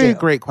supposed to do. That's actually a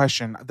great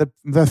question.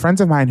 The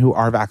friends of mine who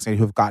are vaccinated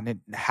who have gotten it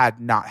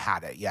had not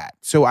had it yet.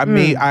 So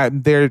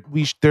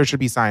there should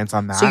be science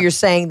on that. So you're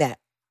saying that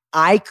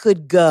I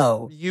could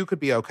go. You could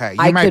be okay.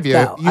 I might be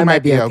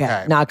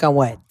okay. Knock on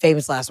wood.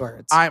 Famous last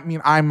words. I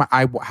mean, I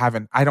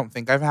don't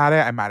think I've had it.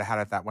 I might have had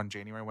it that one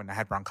January when I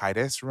had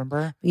bronchitis,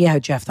 remember? Yeah,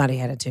 Jeff thought he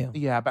had it too.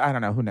 Yeah, but I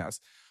don't know. Who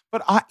knows?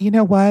 But you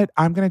know what?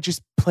 I'm going to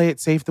just play it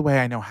safe the way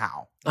I know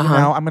how. You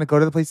know, I'm going to go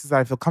to the places that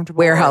I feel comfortable.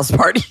 Warehouse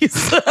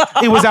parties.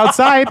 It was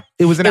outside.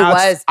 It was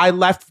was. I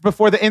left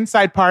before the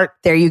inside part.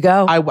 There you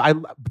go.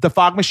 The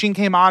fog machine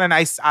came on and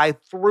I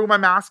threw my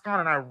mask on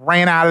and I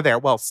ran out of there.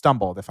 Well,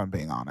 stumbled, if I'm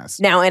being honest.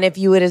 Now, and if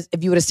you would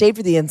have stayed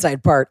for the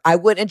inside part, I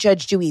wouldn't have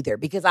judged you either,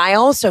 because I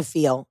also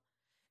feel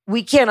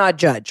we cannot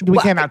judge. We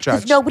cannot judge.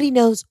 Because nobody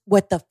knows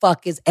what the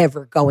fuck is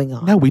ever going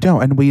on. No, we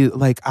don't. And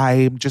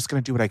I'm just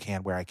going to do what I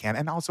can where I can.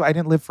 And also, I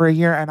didn't live for a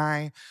year,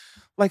 and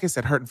like I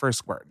said, hurting for a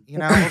squirt. You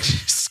know,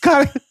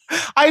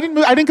 I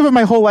didn't give it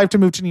my whole life to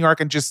move to New York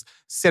and just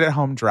sit at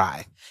home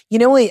dry. You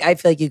know what? I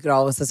feel like you could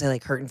also say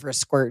like hurting for a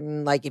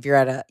squirting. Like if you're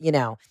at a,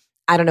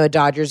 a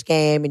Dodgers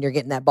game and you're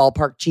getting that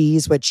ballpark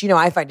cheese, which,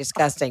 I find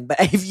disgusting. But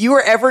if you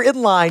were ever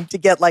in line to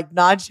get like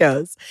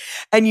nachos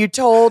and you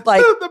told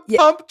like the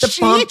pump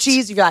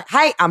cheese, you're like,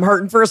 hey, I'm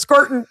hurting for a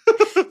squirting.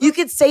 You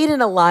could say it in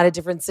a lot of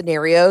different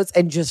scenarios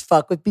and just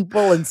fuck with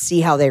people and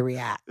see how they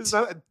react. Is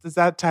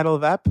that title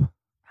of EP?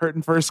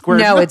 Hurting for a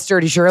squirt? No, it's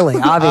Dirty Shirley,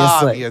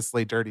 obviously.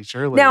 Obviously, Dirty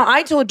Shirley. Now,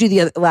 I told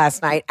you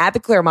last night at the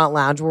Claremont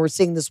Lounge where we're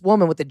seeing this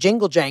woman with a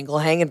jingle jangle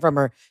hanging from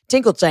her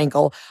tinkle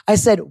jangle. I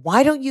said,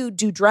 why don't you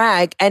do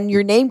drag and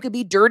your name could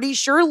be Dirty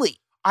Shirley?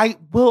 I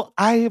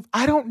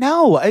don't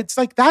know. It's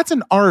like, that's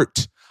an art.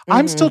 Mm-hmm.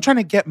 I'm still trying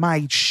to get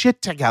my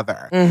shit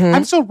together. Mm-hmm.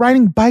 I'm still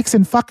riding bikes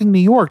in fucking New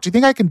York. Do you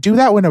think I can do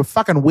that with a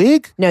fucking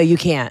wig? No, you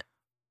can't.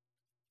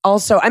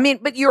 Also,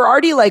 but you're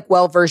already like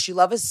well-versed. You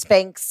love a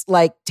Spanx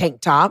like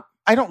tank top.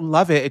 I don't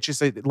love it. It's just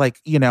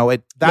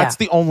that's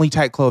the only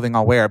tight clothing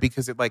I'll wear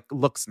because it like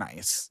looks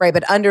nice. Right.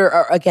 But under,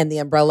 again, the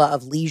umbrella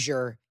of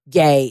leisure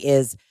gay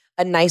is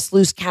a nice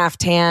loose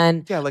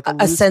caftan, like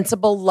a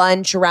sensible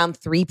lunch around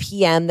 3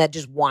 p.m. that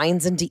just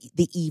winds into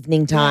the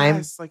evening time.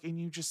 Yes, and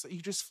you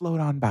just float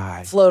on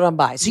by.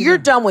 So you're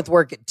done with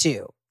work at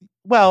 2.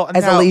 Well,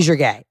 as a leisure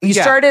gay. You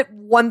start at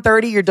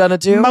 1:30, you're done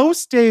at 2?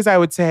 Most days I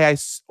would say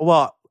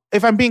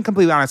if I'm being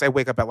completely honest, I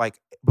wake up at like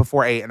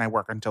before 8 and I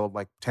work until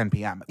like 10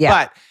 p.m.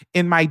 Yeah. But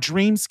in my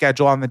dream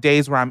schedule, on the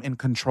days where I'm in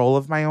control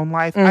of my own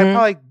life, I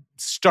probably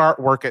start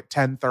work at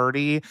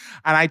 10:30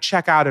 and I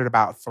check out at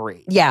about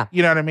 3. Yeah.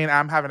 You know what I mean?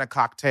 I'm having a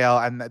cocktail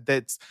and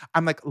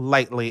I'm like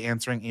lightly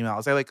answering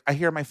emails. I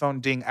hear my phone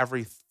ding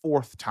every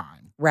 4th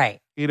time. Right.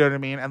 You know what I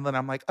mean? And then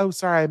I'm like, oh,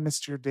 sorry, I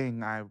missed your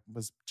ding. I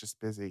was just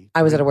busy.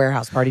 I was at a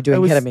warehouse party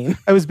doing ketamine.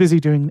 I was busy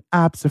doing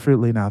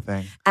absolutely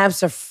nothing.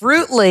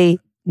 Absolutely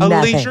nothing.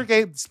 A leisure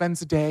gay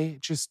spends a day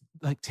just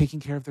like taking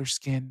care of their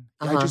skin.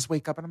 I just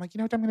wake up and I'm like, you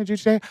know what I'm going to do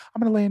today?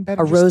 I'm going to lay in bed.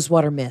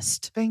 Rosewater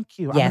mist. Thank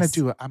you. Yes. I'm going to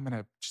do it. I'm going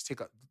to just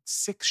take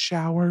 6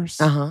 showers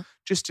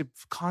just to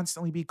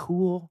constantly be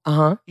cool.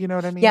 You know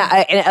what I mean?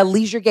 Yeah. And a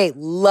leisure gay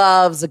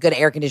loves a good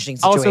air conditioning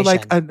situation. Also,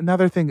 like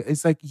another thing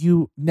is like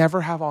you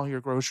never have all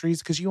your groceries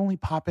because you only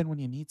pop in when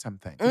you need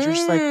something. Because you're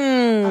just like,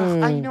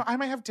 I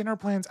might have dinner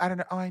plans. I don't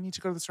know. Oh, I need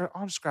to go to the store.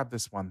 I'll just grab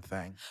this one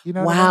thing. You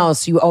know? Wow. I mean?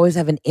 So you always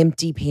have an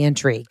empty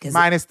pantry.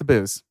 Minus the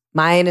booze.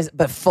 Mine is,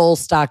 but full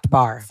stocked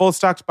bar. Full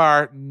stocked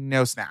bar,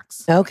 no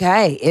snacks.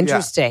 Okay,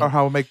 interesting. Yeah. Or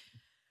how we'll make.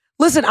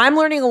 Listen, I'm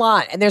learning a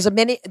lot, and there's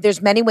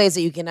many ways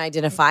that you can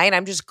identify, and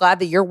I'm just glad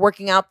that you're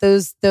working out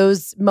those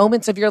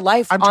moments of your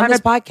life on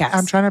this podcast.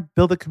 I'm trying to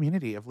build a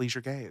community of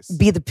leisure gays.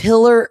 Be the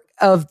pillar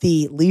of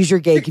the leisure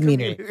gay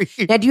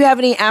community. Now, do you have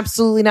any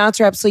absolutely nots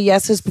or absolutely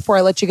yeses before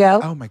I let you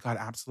go? Oh my God,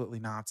 absolutely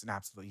nots and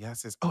absolutely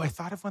yeses. Oh, I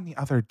thought of one the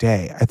other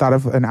day. I thought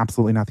of an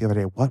absolutely not the other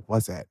day. What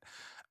was it?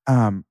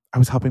 I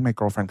was helping my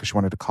girlfriend because she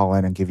wanted to call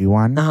in and give you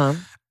one.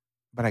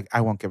 But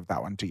I won't give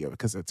that one to you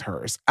because it's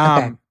hers.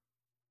 Okay.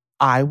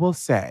 I will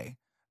say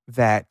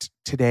that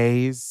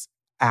today's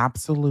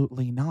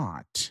absolutely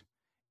not.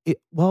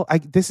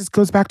 This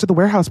goes back to the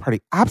warehouse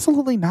party.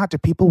 Absolutely not to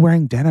people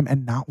wearing denim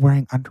and not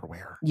wearing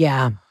underwear.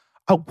 Yeah.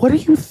 What are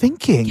you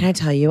thinking? Can I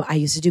tell you, I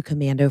used to do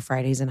Commando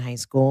Fridays in high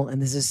school,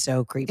 and this is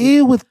so creepy.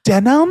 Ew, with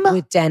denim?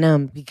 With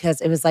denim, because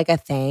it was like a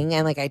thing,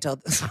 and like I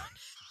told this one.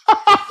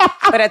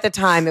 But at the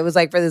time, it was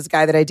like for this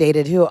guy that I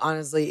dated who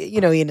honestly, he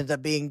ended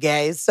up being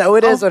gay. So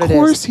it is what it is. Of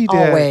course he did.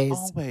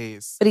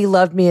 Always. But he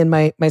loved me in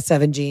my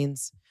 7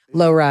 jeans,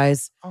 low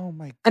rise. Oh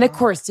my God. And of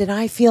course, did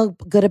I feel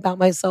good about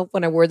myself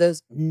when I wore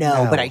those?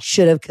 No. But I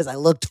should have because I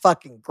looked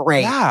fucking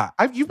great. Yeah.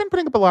 You've been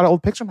putting up a lot of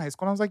old pictures from high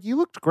school. And I was like, you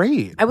looked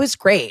great. I was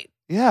great.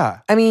 Yeah.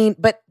 I mean,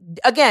 but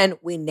again,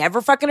 we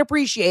never fucking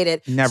appreciate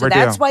it. Never do.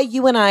 That's why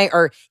you and I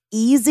are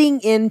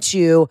easing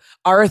into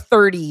our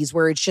 30s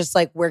where it's just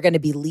like, we're going to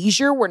be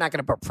leisure. We're not going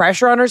to put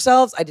pressure on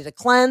ourselves. I did a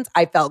cleanse.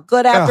 I felt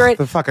good after it.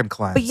 The fucking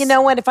cleanse. But you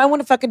know what? If I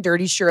want a fucking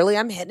Dirty Shirley,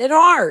 I'm hitting it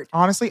hard.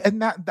 Honestly,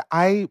 and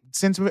I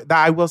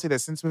will say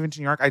this, since moving to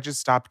New York, I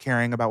just stopped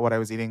caring about what I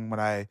was eating,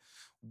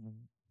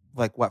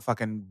 what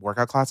fucking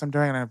workout class I'm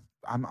doing. And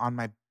I'm on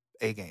my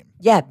A game.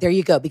 Yeah, there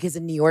you go. Because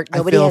in New York,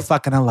 I feel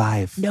fucking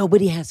alive.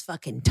 Nobody has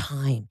fucking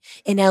time.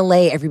 In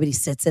LA, everybody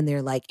sits in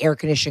their like air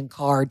conditioned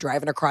car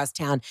driving across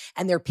town,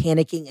 and they're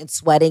panicking and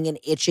sweating and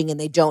itching, and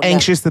they don't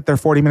anxious that they're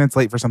 40 minutes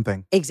late for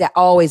something.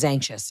 Always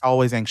anxious.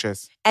 Always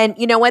anxious. And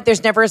you know what?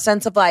 There's never a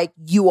sense of like,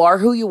 you are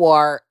who you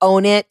are,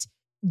 own it,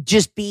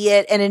 just be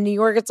it. And in New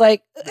York, it's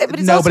like, but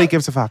it's nobody also,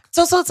 gives a fuck.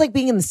 It's like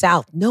being in the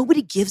South.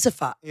 Nobody gives a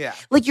fuck. Yeah.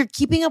 Like you're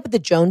keeping up with the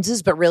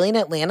Joneses, but really in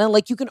Atlanta,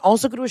 like you can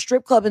also go to a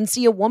strip club and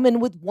see a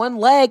woman with one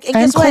leg. And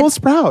guess Cole what?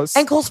 Sprouse.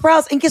 And Cole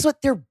Sprouse. And guess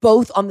what? They're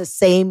both on the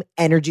same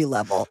energy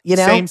level, you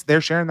know?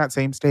 They're sharing that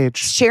same stage.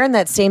 Sharing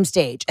that same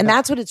stage. And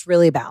that's what it's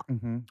really about.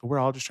 Mm-hmm. We're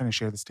all just trying to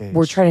share the stage.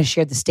 We're trying to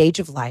share the stage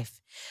of life.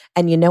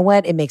 And you know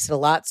what? It makes it a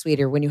lot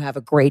sweeter when you have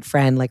a great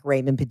friend like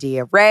Raymond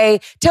Padilla. Ray,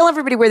 tell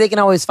everybody where they can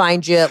always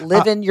find you,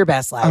 living your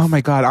best life. Oh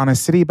my God. On a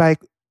city bike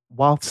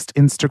whilst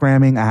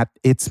Instagramming at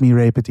It's Me,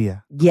 Ray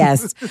Padilla.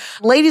 Yes.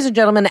 Ladies and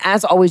gentlemen,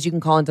 as always, you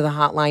can call into the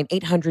hotline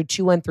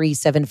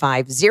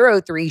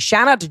 800-213-7503.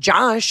 Shout out to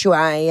Josh, who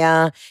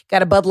I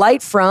got a Bud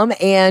Light from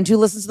and who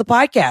listens to the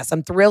podcast.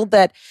 I'm thrilled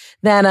that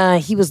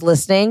he was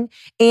listening.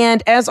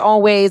 And as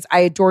always, I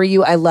adore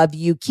you. I love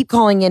you. Keep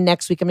calling in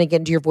next week. I'm going to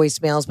get into your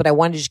voicemails, but I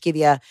wanted to just give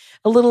you a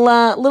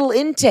little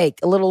intake,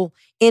 a little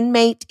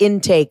inmate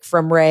intake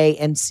from Ray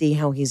and see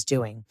how he's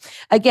doing.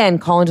 Again,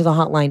 call into the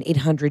hotline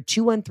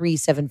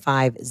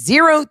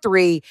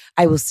 800-213-7503.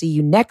 I will see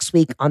you next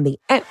week on the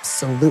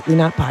Absolutely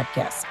Not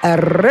podcast.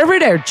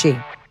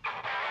 Arrivederci.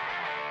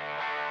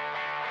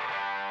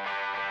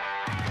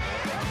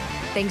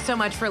 Thanks so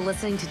much for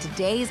listening to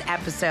today's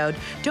episode.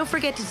 Don't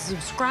forget to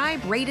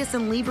subscribe, rate us,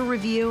 and leave a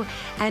review.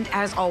 And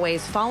as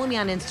always, follow me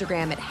on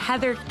Instagram at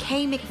Heather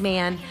K.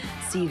 McMahon.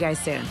 See you guys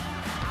soon.